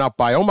driven up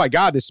by, oh my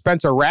God, this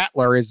Spencer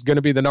Rattler is going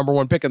to be the number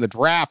 1 pick in the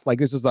draft. Like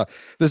this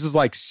is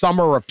like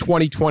summer of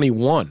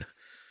 2021.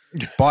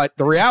 But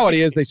the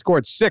reality is they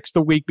scored 6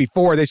 the week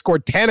before. They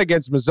scored 10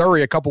 against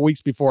Missouri a couple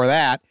weeks before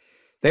that.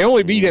 They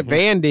only beat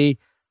Vandy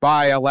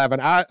by 11.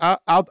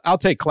 I'll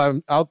take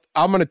Clem. I'm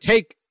going to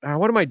take.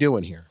 What am I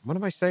doing here? What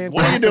am I saying?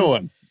 What are you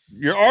doing?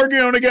 You're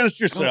arguing against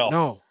yourself.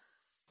 No.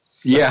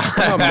 Yeah.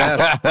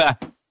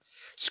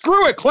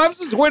 Screw it.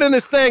 Clemson's winning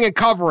this thing and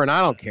covering.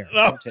 I don't care.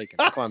 I'm taking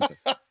Clemson.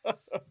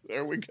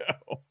 There we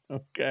go.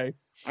 Okay.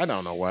 I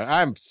don't know what.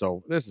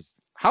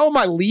 How am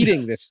I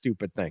leading this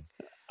stupid thing?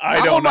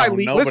 I don't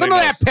know. Listen to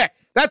that pick.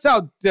 That's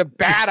how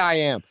bad I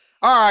am.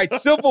 All right.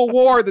 Civil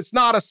War. That's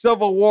not a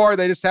civil war.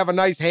 They just have a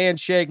nice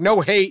handshake. No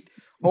hate.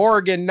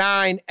 Oregon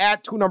 9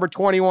 at number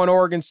 21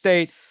 Oregon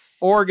State.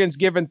 Oregon's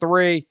given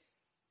 3.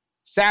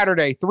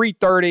 Saturday,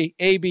 3:30,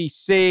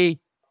 ABC.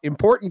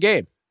 Important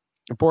game.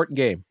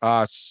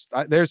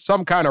 There's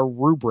some kind of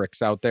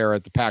rubrics out there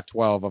at the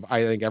Pac-12 of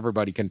I think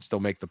everybody can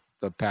still make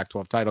the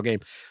Pac-12 title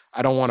game.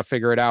 I don't want to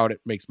figure it out. It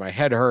makes my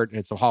head hurt.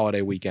 It's a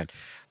holiday weekend.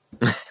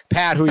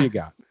 Pat, who you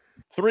got?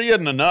 3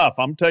 isn't enough.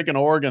 I'm taking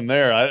Oregon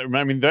there. I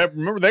mean,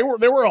 remember they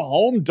were a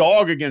home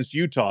dog against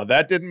Utah.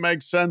 That didn't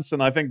make sense,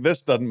 and I think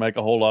this doesn't make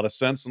a whole lot of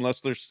sense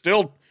unless they're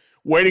still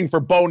waiting for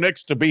Bo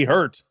Nix to be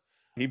hurt.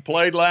 He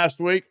played last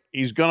week.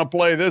 He's going to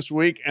play this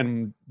week,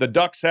 and the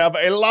Ducks have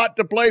a lot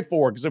to play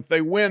for because if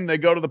they win, they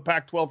go to the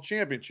Pac-12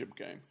 championship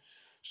game.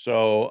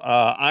 So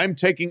I'm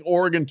taking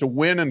Oregon to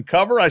win and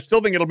cover. I still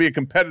think it'll be a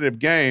competitive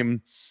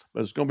game,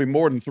 but it's going to be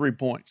more than 3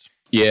 points.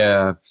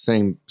 Yeah,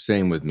 same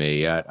with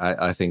me.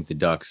 I think the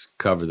Ducks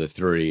cover the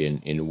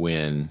 3 and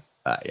win.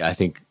 I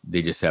think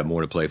they just have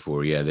more to play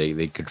for. Yeah,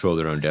 they control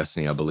their own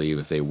destiny. I believe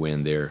if they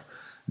win,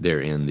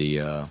 they're in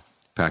the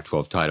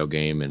Pac-12 title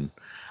game, and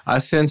I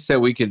sense that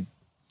we could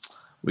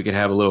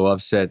have a little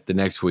upset the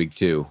next week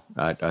too.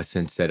 I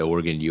sense that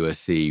Oregon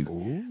USC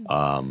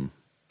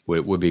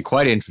would be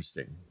quite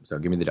interesting. So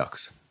give me the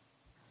Ducks.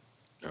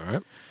 All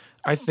right.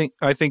 I think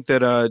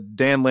that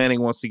Dan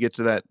Lanning wants to get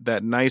to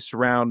that nice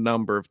round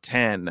number of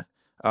 10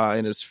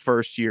 in his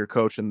first year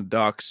coaching the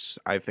Ducks.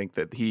 I think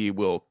that he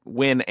will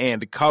win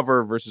and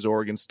cover versus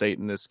Oregon State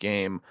in this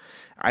game.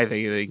 I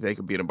think they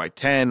could beat him by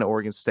 10.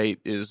 Oregon State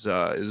is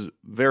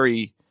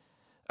very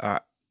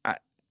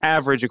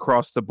average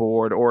across the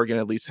board. Oregon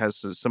at least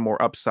has some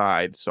more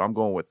upside, so I'm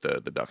going with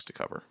the Ducks to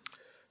cover.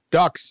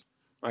 Ducks,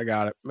 I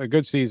got it. A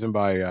good season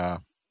by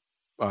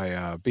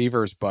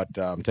Beavers, but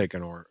I'm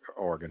taking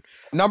Oregon.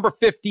 Number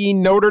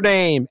 15, Notre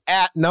Dame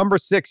at number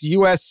 6,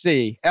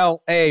 USC,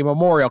 L.A.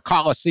 Memorial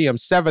Coliseum,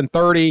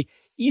 7:30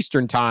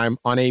 Eastern Time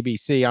on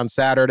ABC on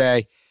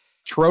Saturday.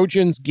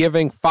 Trojans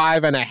giving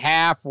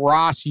 5.5.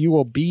 Ross, you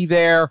will be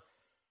there.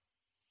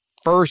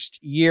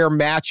 First-year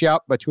matchup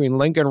between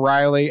Lincoln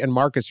Riley and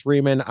Marcus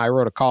Freeman. I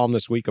wrote a column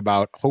this week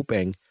about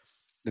hoping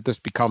that this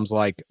becomes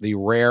like the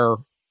rare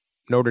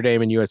Notre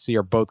Dame and USC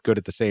are both good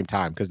at the same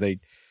time because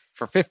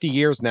for 50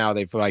 years now,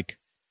 it's been like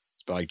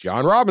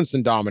John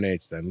Robinson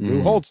dominates, then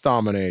Lou Holtz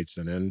dominates,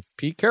 and then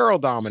Pete Carroll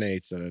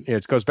dominates, and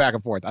it goes back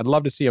and forth. I'd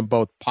love to see them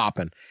both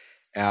popping,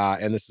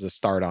 and this is a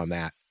start on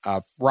that.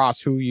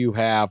 Ross, who you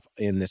have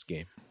in this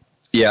game?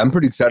 Yeah, I'm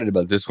pretty excited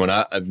about this one.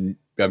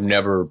 I've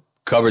never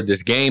covered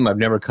this game. I've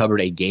never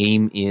covered a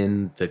game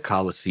in the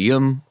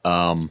Coliseum.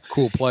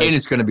 Cool place. And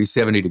it's going to be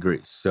 70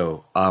 degrees.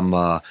 So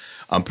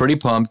I'm pretty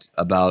pumped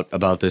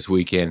about this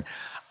weekend.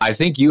 I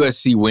think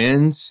USC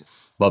wins,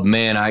 but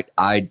man,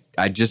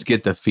 I just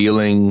get the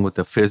feeling with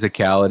the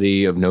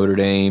physicality of Notre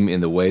Dame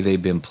and the way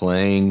they've been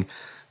playing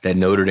that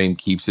Notre Dame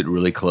keeps it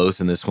really close,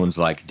 and this one's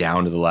like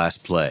down to the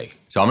last play.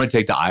 So I'm going to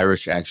take the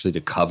Irish actually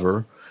to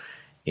cover,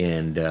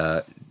 and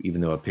even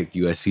though I picked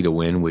USC to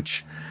win,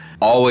 which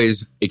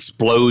always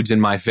explodes in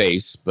my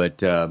face,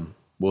 but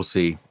we'll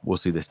see. We'll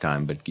see this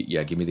time. But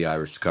yeah, give me the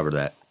Irish to cover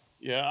that.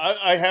 Yeah,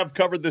 I have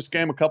covered this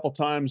game a couple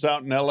times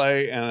out in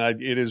L.A.,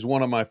 and it is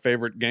one of my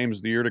favorite games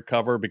of the year to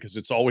cover because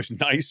it's always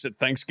nice at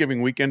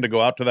Thanksgiving weekend to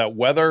go out to that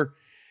weather.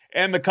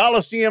 And the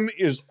Coliseum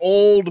is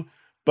old,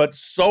 but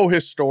so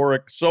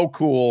historic, so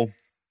cool.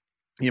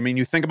 I mean,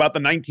 you think about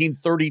the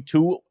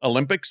 1932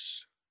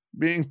 Olympics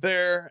being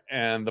there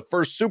and the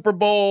first Super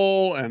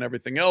Bowl and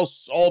everything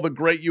else, all the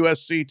great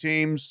USC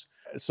teams.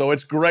 So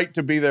it's great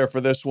to be there for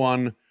this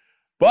one.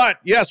 But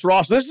yes,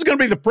 Ross, this is going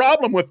to be the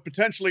problem with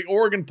potentially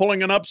Oregon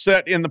pulling an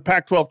upset in the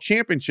Pac-12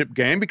 championship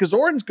game because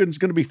Oregon's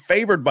going to be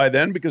favored by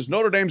then because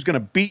Notre Dame's going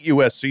to beat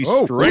USC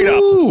straight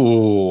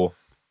up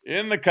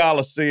in the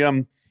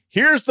Coliseum.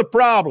 Here's the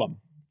problem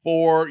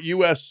for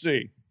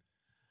USC.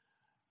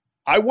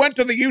 I went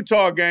to the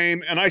Utah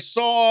game and I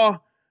saw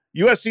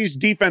USC's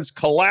defense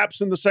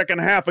collapsed in the second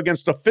half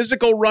against a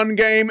physical run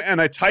game and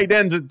a tight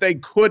end that they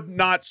could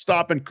not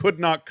stop and could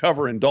not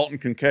cover in Dalton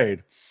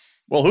Kincaid.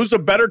 Well, who's a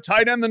better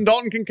tight end than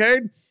Dalton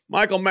Kincaid?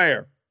 Michael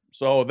Mayer.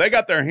 So they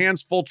got their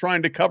hands full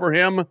trying to cover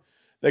him.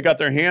 They got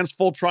their hands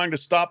full trying to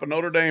stop a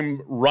Notre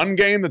Dame run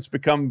game that's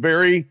become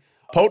very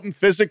potent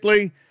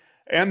physically.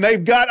 And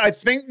I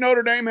think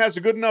Notre Dame has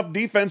a good enough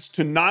defense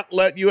to not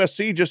let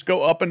USC just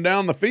go up and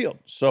down the field.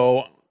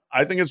 So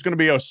I think it's going to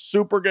be a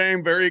super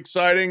game, very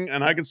exciting,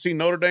 and I can see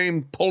Notre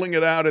Dame pulling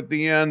it out at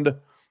the end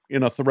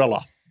in a thriller.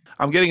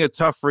 I'm getting a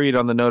tough read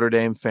on the Notre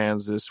Dame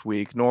fans this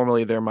week.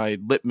 Normally, they're my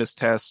litmus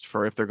test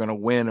for if they're going to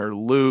win or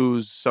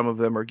lose. Some of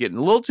them are getting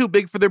a little too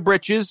big for their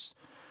britches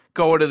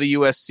going to the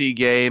USC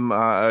game,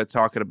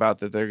 talking about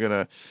that they're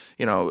going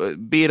to,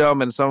 beat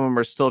them, and some of them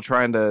are still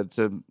trying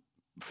to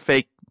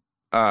fake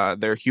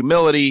their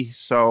humility.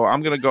 So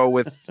I'm going to go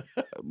with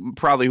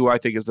probably who I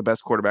think is the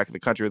best quarterback in the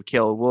country, with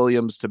Caleb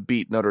Williams, to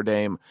beat Notre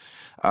Dame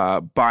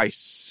by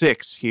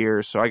 6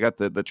 here. So I got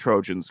the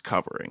Trojans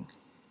covering.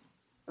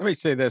 Let me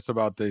say this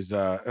about these,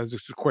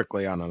 just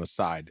quickly on the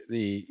side.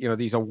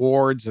 These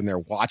awards and their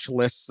watch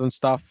lists and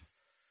stuff.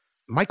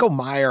 Michael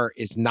Mayer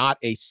is not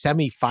a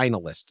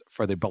semifinalist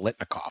for the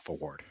Biletnikoff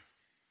Award.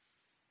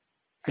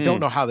 I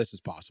don't know how this is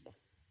possible.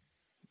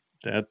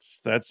 That's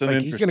an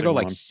interesting he's going to go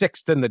one.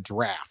 6th in the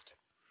draft.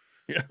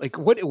 Yeah.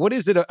 What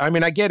is it? I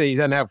mean, I get it. He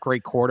doesn't have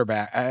great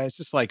quarterback. It's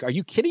just like, are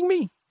you kidding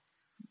me?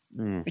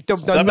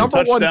 The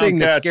number one thing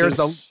that scares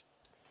them.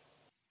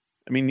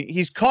 I mean,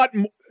 he's caught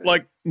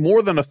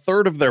more than a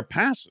third of their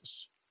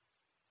passes.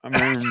 I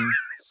mean,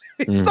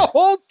 it's the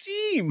whole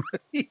team.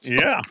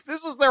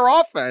 This is their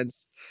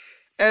offense.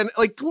 And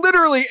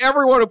literally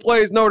everyone who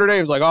plays Notre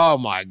Dame is like, oh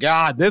my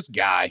God, this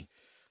guy.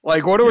 What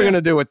are we going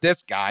to do with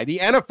this guy? The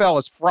NFL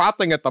is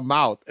frothing at the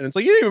mouth. And it's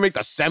like, you didn't even make the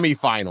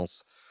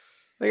semifinals.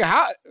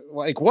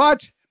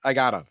 What?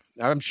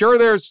 I'm sure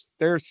there's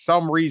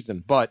some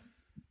reason, but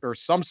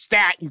there's some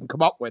stat you can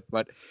come up with.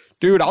 But,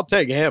 dude, I'll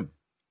take him.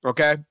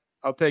 Okay?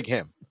 I'll take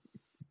him.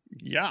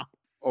 Yeah.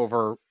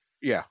 I'll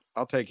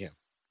take him.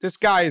 This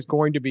guy is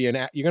going to be you're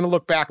going to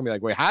look back and be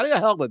like, wait, how the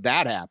hell did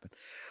that happen?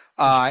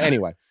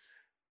 Anyway,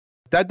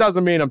 that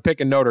doesn't mean I'm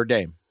picking Notre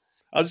Dame.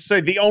 I'll just say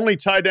the only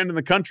tight end in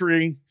the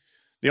country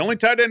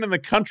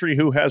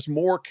who has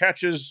more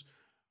catches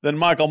than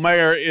Michael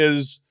Mayer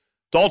is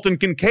Dalton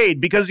Kincaid,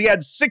 because he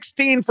had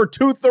 16 for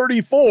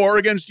 234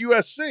 against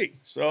USC.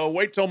 So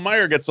wait till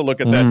Mayer gets a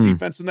look at that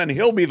defense, and then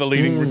he'll be the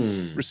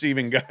leading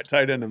receiving guy,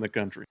 tight end in the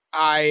country.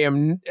 I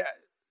am,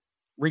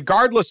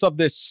 regardless of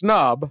this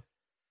snub,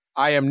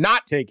 I am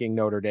not taking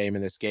Notre Dame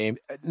in this game.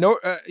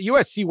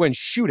 USC wins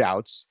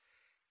shootouts,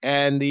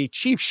 and the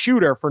chief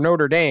shooter for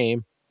Notre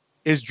Dame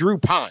is Drew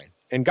Pine.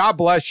 And God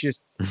bless you,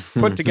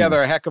 put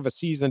together a heck of a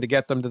season to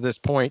get them to this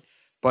point.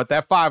 But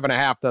that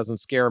 5.5 doesn't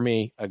scare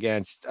me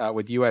against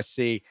with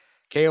USC.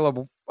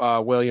 Caleb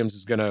Williams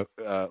is going to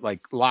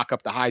lock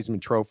up the Heisman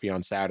Trophy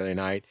on Saturday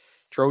night.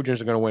 Trojans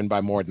are going to win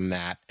by more than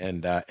that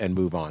and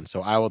move on.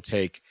 So I will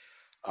take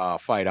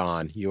fight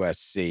on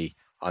USC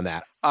on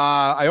that.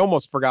 I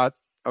almost forgot.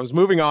 I was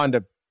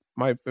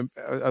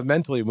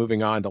mentally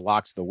moving on to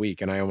locks of the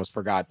week, and I almost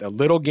forgot the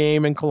little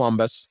game in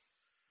Columbus.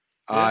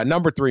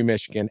 Number 3,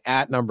 Michigan,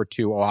 at number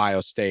 2,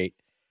 Ohio State.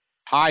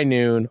 High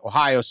noon,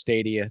 Ohio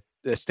Stadium,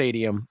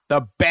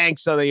 the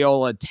banks of the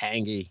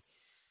Olentangy.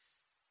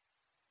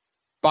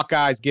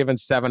 Buckeyes given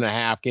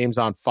 7.5. Games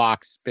on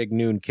Fox, big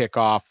noon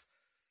kickoff.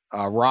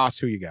 Ross,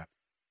 who you got?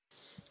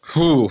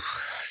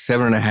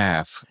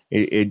 7.5.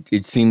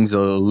 It seems a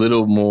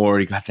little more.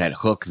 You got that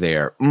hook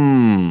there.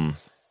 I'm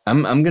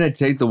going to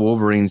take the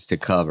Wolverines to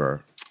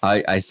cover.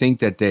 I think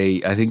that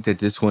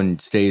this one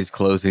stays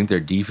close. I think their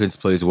defense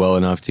plays well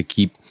enough to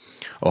keep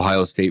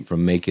Ohio State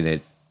from making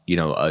it,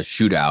 a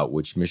shootout,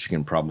 which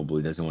Michigan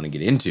probably doesn't want to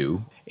get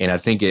into. And I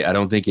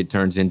don't think it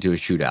turns into a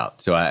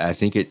shootout. So I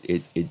think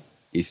it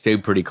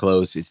stayed pretty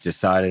close. It's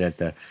decided at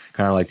the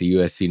kind of like the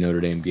USC Notre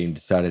Dame game,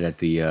 decided at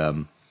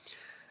the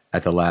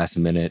last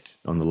minute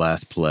on the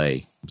last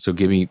play. So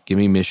give me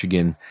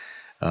Michigan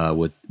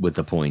with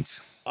the points.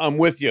 I'm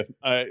with you.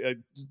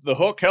 The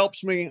hook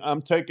helps me.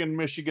 I'm taking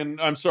Michigan.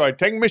 I'm sorry,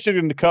 taking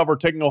Michigan to cover,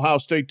 taking Ohio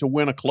State to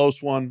win a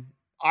close one.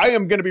 I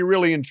am going to be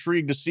really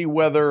intrigued to see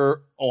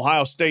whether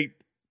Ohio State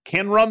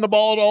can run the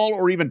ball at all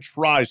or even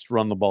tries to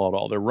run the ball at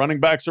all. Their running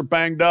backs are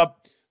banged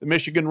up. The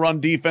Michigan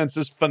run defense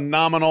is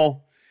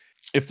phenomenal.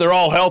 If they're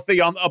all healthy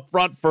up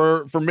front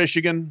for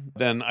Michigan,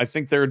 then I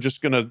think they're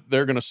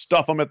gonna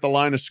stuff them at the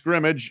line of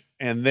scrimmage,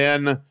 and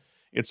then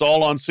it's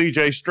all on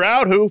C.J.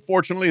 Stroud, who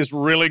fortunately is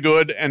really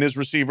good, and his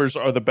receivers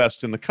are the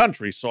best in the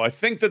country. So I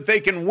think that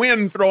they can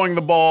win throwing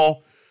the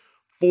ball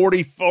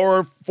 40,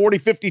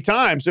 50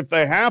 times if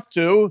they have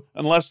to,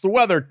 unless the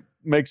weather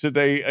makes it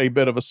a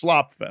bit of a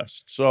slop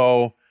fest.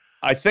 So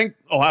I think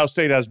Ohio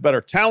State has better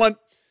talent.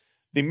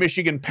 the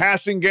Michigan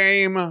passing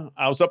game.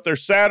 I was up there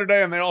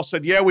Saturday, and they all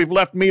said, yeah, we've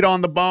left meat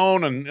on the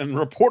bone. And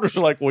reporters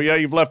are like, well, yeah,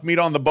 you've left meat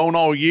on the bone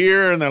all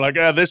year. And they're like,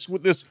 this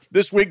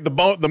week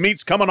the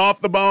meat's coming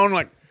off the bone.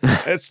 Like,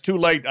 it's too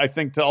late, I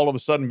think, to all of a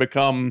sudden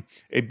become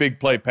a big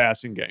play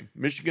passing game.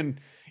 Michigan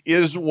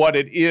is what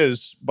it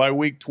is by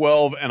week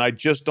 12, and I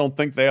just don't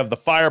think they have the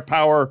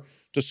firepower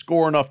to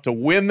score enough to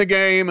win the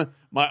game.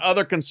 My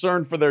other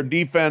concern for their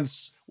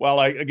defense, while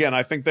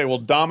I think they will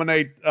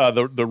dominate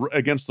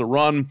against the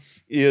run,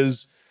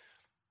 is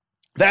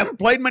they haven't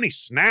played many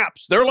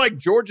snaps. They're like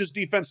Georgia's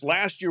defense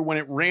last year when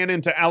it ran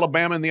into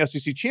Alabama in the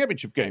SEC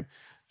championship game.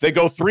 They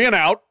go 3 and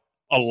out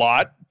a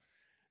lot.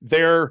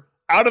 They're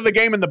out of the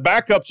game, and the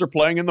backups are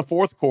playing in the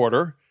fourth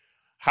quarter.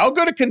 How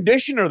good a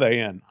condition are they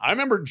in? I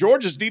remember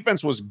Georgia's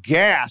defense was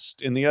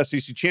gassed in the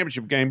SEC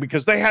championship game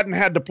because they hadn't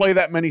had to play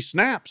that many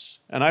snaps.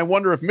 And I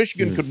wonder if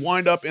Michigan could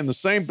wind up in the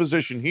same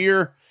position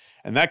here,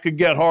 and that could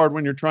get hard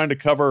when you're trying to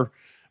cover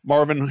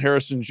Marvin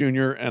Harrison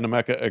Jr. and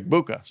Emeka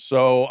Egbuka.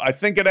 So I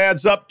think it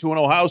adds up to an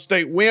Ohio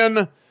State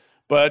win,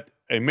 but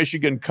a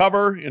Michigan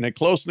cover in a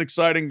close and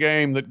exciting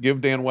game that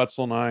give Dan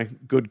Wetzel and I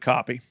good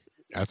copy.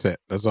 That's it.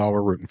 That's all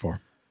we're rooting for.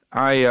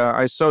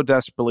 I so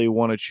desperately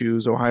want to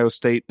choose Ohio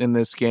State in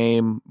this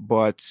game,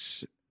 but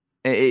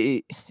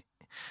I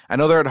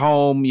know they're at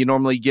home. You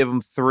normally give them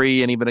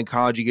 3, and even in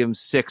college you give them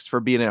 6 for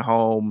being at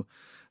home.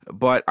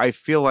 But I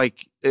feel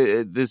like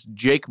this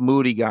Jake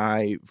Moody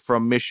guy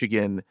from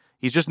Michigan,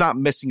 he's just not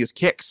missing his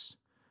kicks.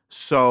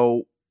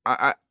 So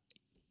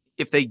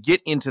if they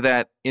get in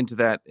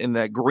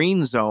that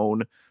green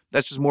zone,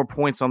 that's just more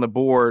points on the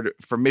board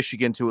for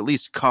Michigan to at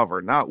least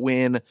cover, not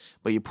win,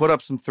 but you put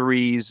up some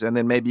threes, and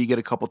then maybe you get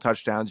a couple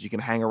touchdowns. You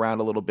can hang around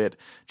a little bit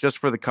just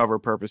for the cover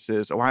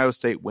purposes. Ohio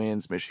State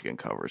wins, Michigan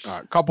covers.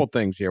 A couple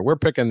things here. We're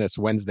picking this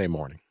Wednesday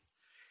morning.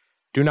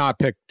 Do not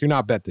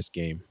bet this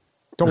game.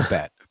 Don't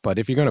bet. But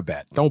if you're going to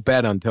bet, don't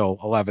bet until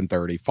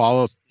 11:30.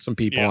 Follow some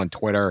people on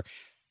Twitter.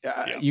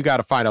 You got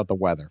to find out the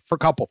weather for a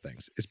couple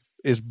things.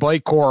 Is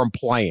Blake Corum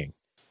playing?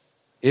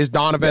 Is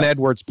Donovan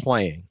Edwards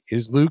playing?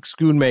 Is Luke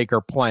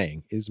Schoonmaker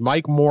playing? Is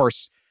Mike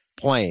Morse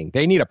playing?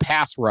 They need a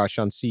pass rush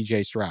on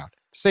C.J. Stroud.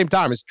 At the same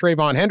time, is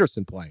Trayvon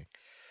Henderson playing?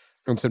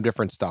 And some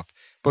different stuff.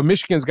 But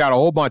Michigan's got a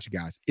whole bunch of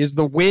guys. Is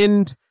the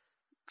wind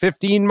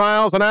 15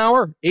 miles an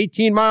hour?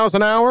 18 miles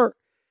an hour?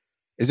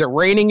 Is it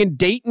raining in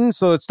Dayton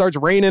so it starts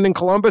raining in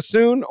Columbus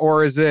soon?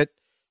 Or is it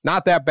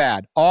not that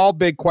bad? All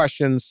big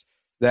questions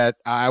that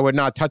I would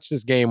not touch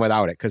this game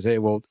without it because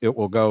it will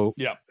go.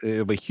 Yeah,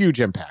 it'll be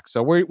huge impact.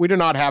 So we do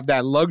not have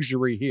that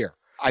luxury here.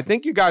 I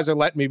think you guys are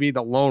letting me be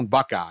the lone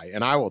Buckeye,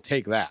 and I will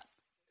take that.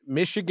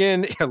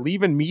 Michigan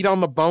leaving meat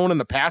on the bone in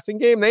the passing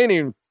game. They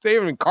haven't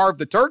even carved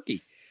the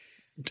turkey.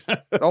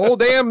 The whole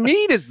damn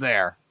meat is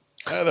there.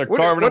 Yeah, they're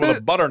carving it with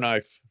a butter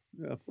knife.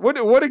 Yeah.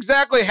 What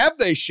exactly have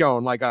they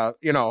shown? Like a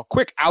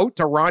quick out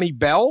to Ronnie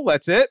Bell.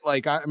 That's it.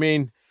 Like I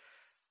mean,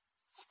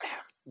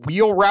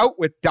 wheel route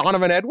with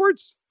Donovan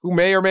Edwards, who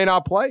may or may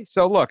not play.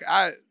 So look,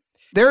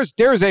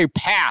 there's a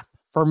path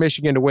for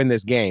Michigan to win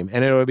this game,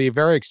 and it will be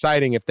very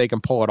exciting if they can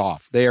pull it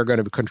off. They are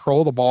going to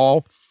control the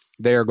ball.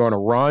 They are going to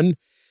run.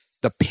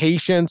 The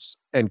patience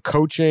and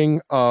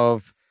coaching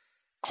of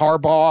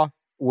Harbaugh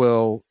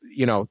will,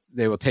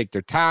 they will take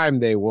their time.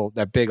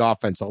 That big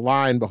offensive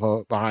line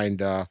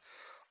behind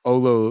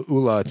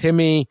Ula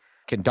Timmy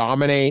can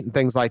dominate and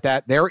things like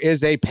that. There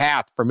is a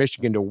path for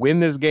Michigan to win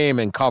this game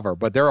and cover,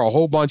 but there are a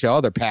whole bunch of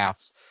other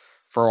paths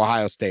for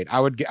Ohio State.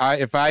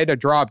 If I had to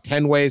draw up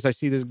 10 ways I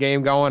see this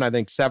game going, I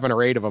think 7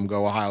 or 8 of them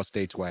go Ohio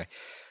State's way.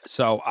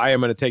 So I am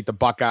going to take the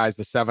Buckeyes.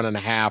 The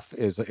 7.5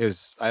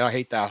 is I don't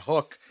hate that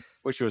hook.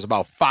 Wish it was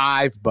about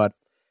 5, but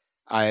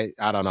I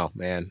don't know,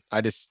 man.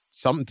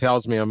 Something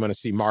tells me I'm going to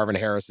see Marvin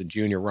Harrison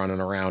Jr. running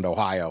around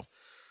Ohio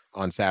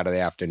on Saturday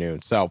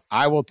afternoon. So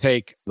I will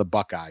take the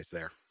Buckeyes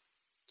there.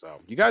 So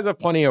you guys have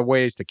plenty of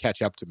ways to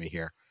catch up to me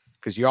here,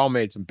 because you all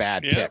made some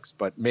bad picks,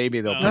 but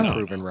maybe they'll be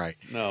proven right.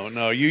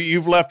 No.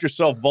 You've left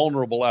yourself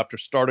vulnerable after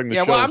starting the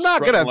show. Well, I'm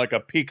not gonna like a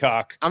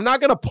peacock. I'm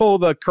not gonna pull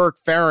the Kirk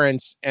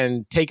Ferentz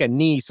and take a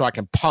knee so I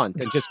can punt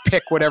and just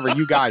pick whatever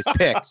you guys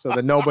pick so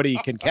that nobody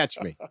can catch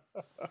me.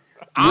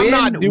 I'm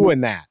not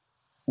doing that.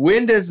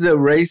 When does the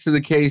race of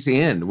the case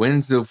end?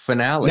 When's the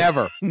finale?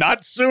 Never.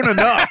 Not soon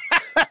enough.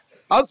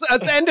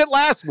 Let's end it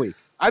last week.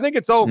 I think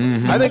it's over.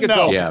 Mm-hmm. I think it's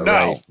over. Yeah,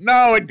 right.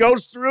 No, it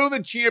goes through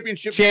the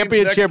championship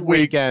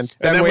weekend.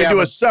 And then we do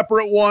a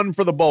separate one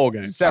for the bowl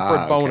game.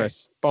 Separate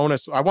bonus.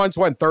 I once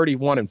went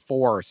 31-4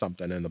 or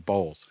something in the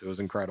bowls. It was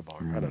incredible.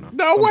 I don't know.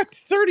 No, what?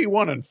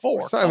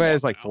 31-4? I mean,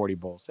 it's like 40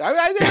 bowls.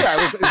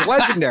 It was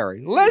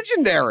legendary.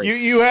 Legendary.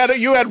 You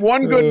had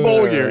one good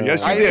bowl year.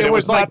 Yes, you did. It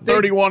was like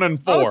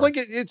 31-4. I was like,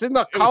 it's in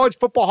the College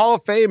Football Hall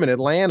of Fame in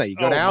Atlanta. You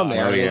go down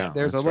there.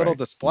 There's a little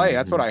display. Mm-hmm.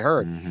 That's what I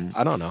heard. Mm-hmm.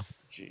 I don't know.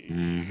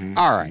 Mm-hmm.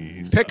 All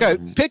right. Pick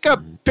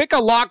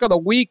a lock of the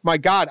week. My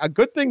God. A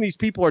good thing these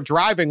people are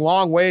driving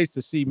long ways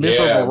to see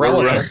miserable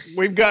relatives.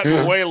 We've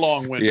gotten way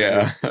long-winded.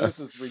 Yeah. This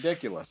is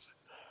ridiculous.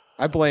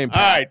 I blame Pat.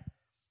 All right.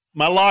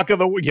 My lock of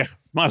the week. You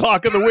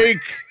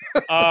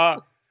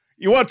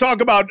want to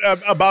talk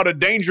about a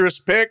dangerous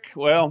pick?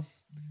 Well,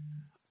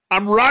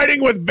 I'm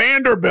riding with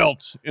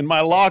Vanderbilt in my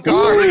lock of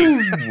the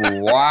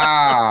week.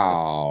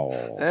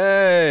 Wow.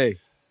 Hey.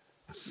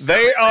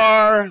 They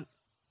are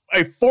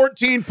a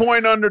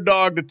 14-point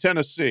underdog to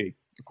Tennessee,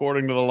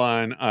 according to the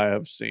line I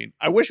have seen.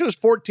 I wish it was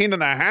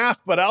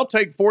 14.5, but I'll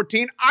take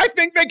 14. I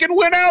think they can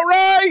win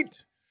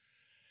outright.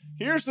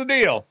 Here's the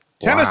deal.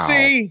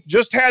 Tennessee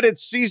just had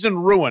its season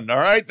ruined, all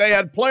right? They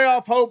had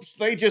playoff hopes.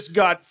 They just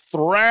got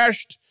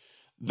thrashed.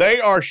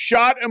 They are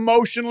shot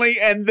emotionally,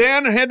 and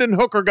then Hendon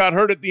Hooker got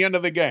hurt at the end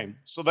of the game.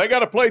 So they got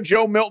to play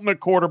Joe Milton at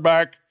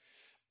quarterback,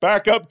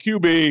 backup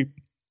QB,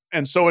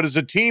 and so it is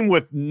a team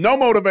with no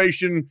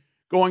motivation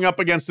going up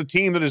against a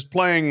team that is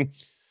playing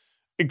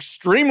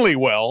extremely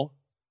well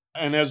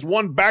and has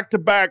won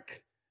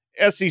back-to-back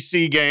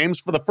SEC games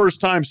for the first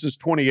time since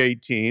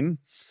 2018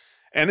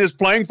 and is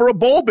playing for a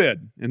bowl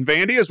bid. And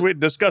Vandy, as we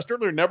discussed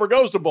earlier, never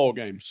goes to bowl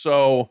games.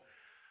 So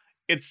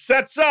it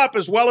sets up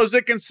as well as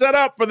it can set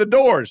up for the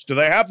Doors. Do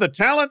they have the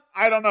talent?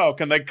 I don't know.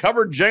 Can they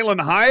cover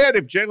Jalen Hyatt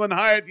if Jalen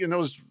Hyatt,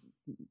 is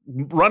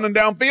running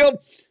downfield?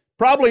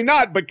 Probably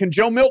not, but can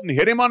Joe Milton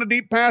hit him on a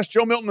deep pass?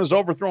 Joe Milton has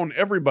overthrown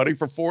everybody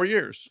for 4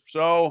 years.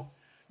 So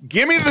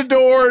give me the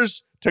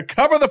Doors to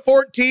cover the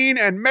 14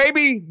 and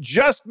maybe,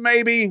 just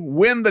maybe,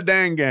 win the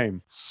dang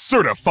game.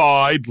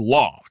 Certified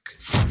lock.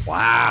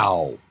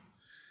 Wow.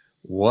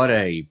 What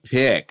a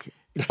pick.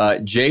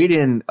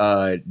 Jaden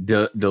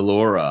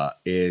DeLora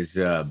is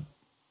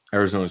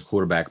Arizona's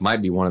quarterback.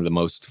 Might be one of the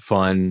most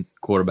fun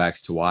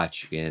quarterbacks to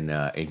watch in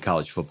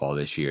college football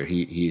this year.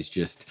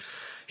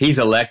 He's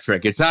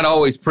electric. It's not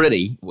always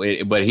pretty,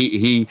 but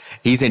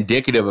he's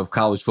indicative of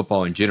college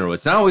football in general.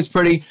 It's not always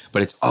pretty,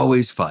 but it's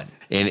always fun,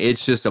 and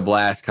it's just a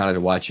blast kind of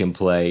to watch him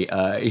play.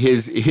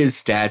 His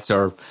stats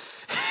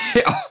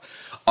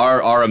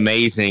are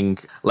amazing.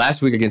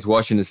 Last week against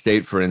Washington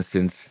State, for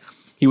instance,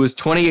 he was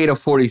 28 of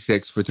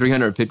 46 for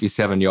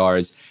 357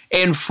 yards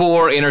and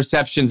 4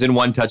 interceptions and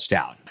 1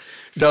 touchdown.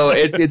 So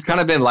it's kind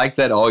of been like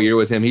that all year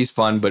with him. He's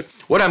fun. But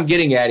what I'm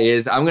getting at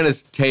is I'm going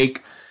to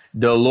take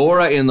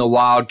DeLora in the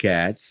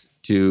Wildcats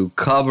to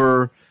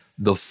cover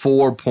the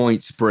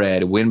 4-point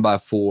spread, win by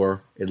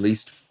 4, at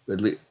least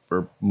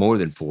or more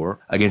than 4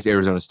 against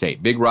Arizona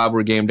State. Big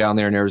rivalry game down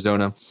there in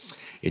Arizona.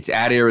 It's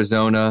at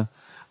Arizona.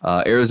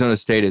 Arizona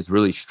State has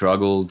really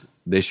struggled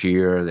this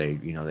year. They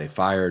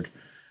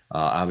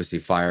obviously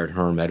fired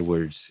Herm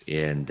Edwards,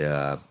 and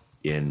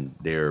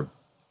they're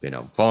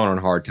falling on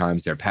hard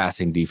times. Their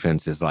passing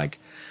defense is like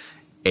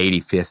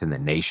 85th in the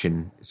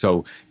nation.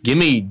 So give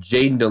me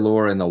Jaden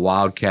DeLora and the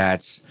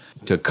Wildcats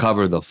to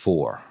cover the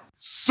 4.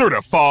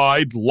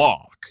 Certified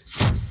lock.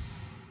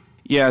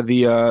 Yeah,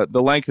 the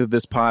length of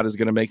this pod is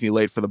going to make me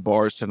late for the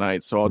bars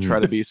tonight, so I'll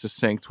try to be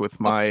succinct with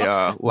my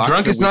lock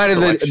drunkest night of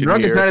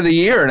the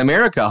year in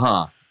America,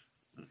 huh?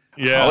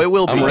 Yeah, it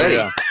will be. I'm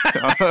ready.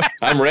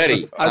 I'm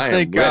ready. I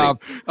think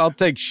I'll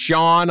take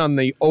Sean on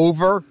the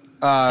over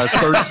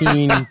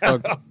 13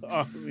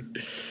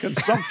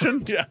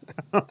 consumption. Yeah.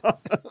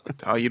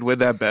 Oh, you'd win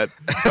that bet.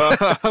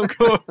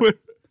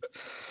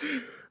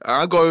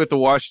 I'm going with the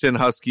Washington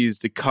Huskies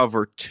to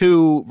cover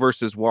 2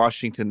 versus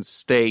Washington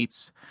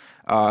State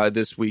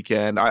this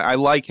weekend. I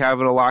like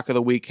having a lock of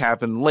the week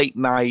happen late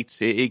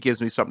nights. It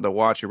gives me something to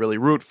watch and really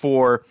root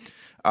for.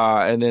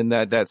 And then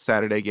that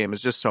Saturday game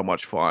is just so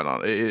much fun.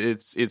 I'm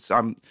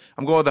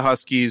going with the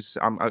Huskies.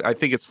 I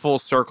think it's full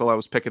circle. I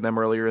was picking them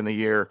earlier in the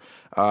year,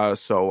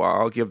 so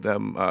I'll give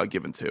them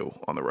given 2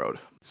 on the road.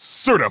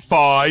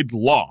 Certified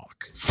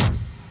lock.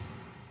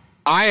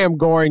 I am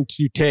going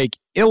to take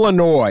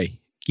Illinois,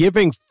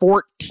 giving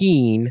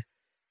 14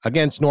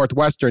 against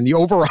Northwestern. The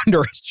over-under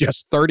is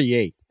just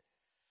 38.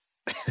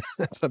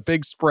 That's a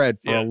big spread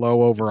for a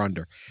low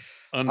over-under.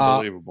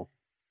 Unbelievable.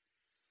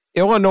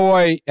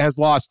 Illinois has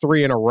lost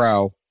 3 in a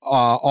row,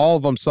 all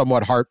of them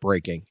somewhat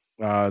heartbreaking.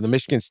 The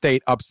Michigan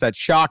State upset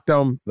shocked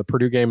them. The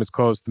Purdue game is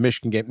close. The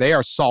Michigan game, they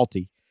are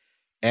salty.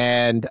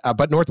 And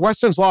but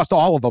Northwestern's lost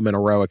all of them in a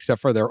row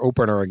except for their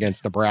opener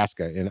against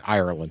Nebraska in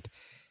Ireland.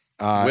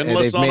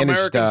 Winless on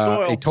American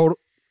soil. A total.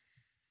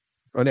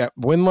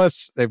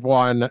 Winless. They've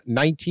won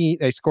 19.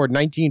 They scored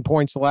 19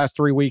 points the last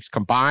 3 weeks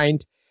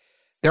combined.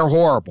 They're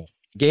horrible.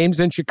 Games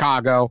in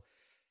Chicago.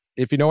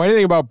 If you know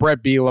anything about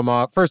Brett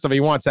Bielema, first of all, he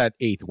wants that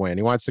 8th win.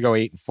 He wants to go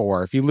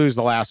 8-4. If you lose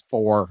the last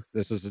 4,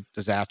 this is a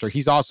disaster.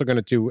 He's also going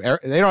to do.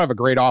 They don't have a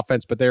great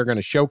offense, but they're going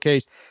to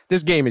showcase.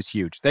 This game is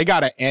huge. They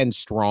got to end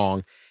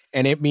strong,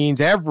 and it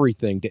means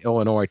everything to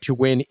Illinois to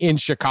win in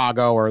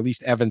Chicago or at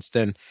least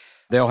Evanston.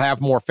 They'll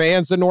have more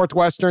fans than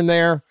Northwestern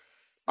there.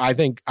 I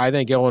think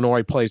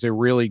Illinois plays a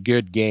really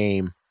good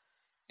game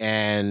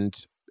and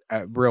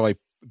really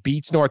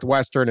beats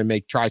Northwestern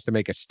and tries to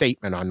make a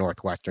statement on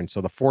Northwestern.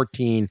 So the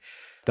 14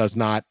 does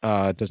not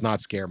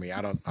scare me.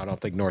 I don't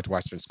think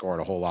Northwestern scored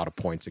a whole lot of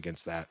points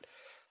against that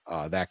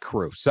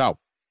crew. So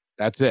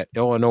that's it.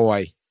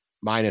 Illinois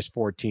minus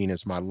 14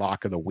 is my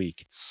lock of the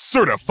week.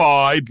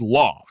 Certified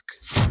lock.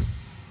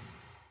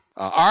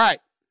 All right.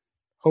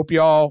 Hope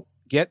you all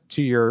get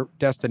to your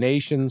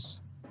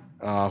destinations.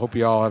 Hope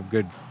you all have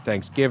good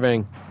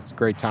Thanksgiving. It's a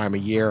great time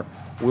of year.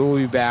 We will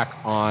be back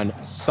on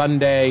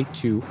Sunday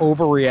to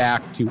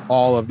overreact to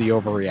all of the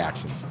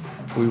overreactions.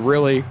 We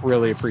really,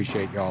 really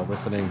appreciate y'all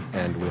listening,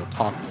 and we'll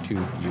talk to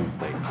you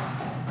later.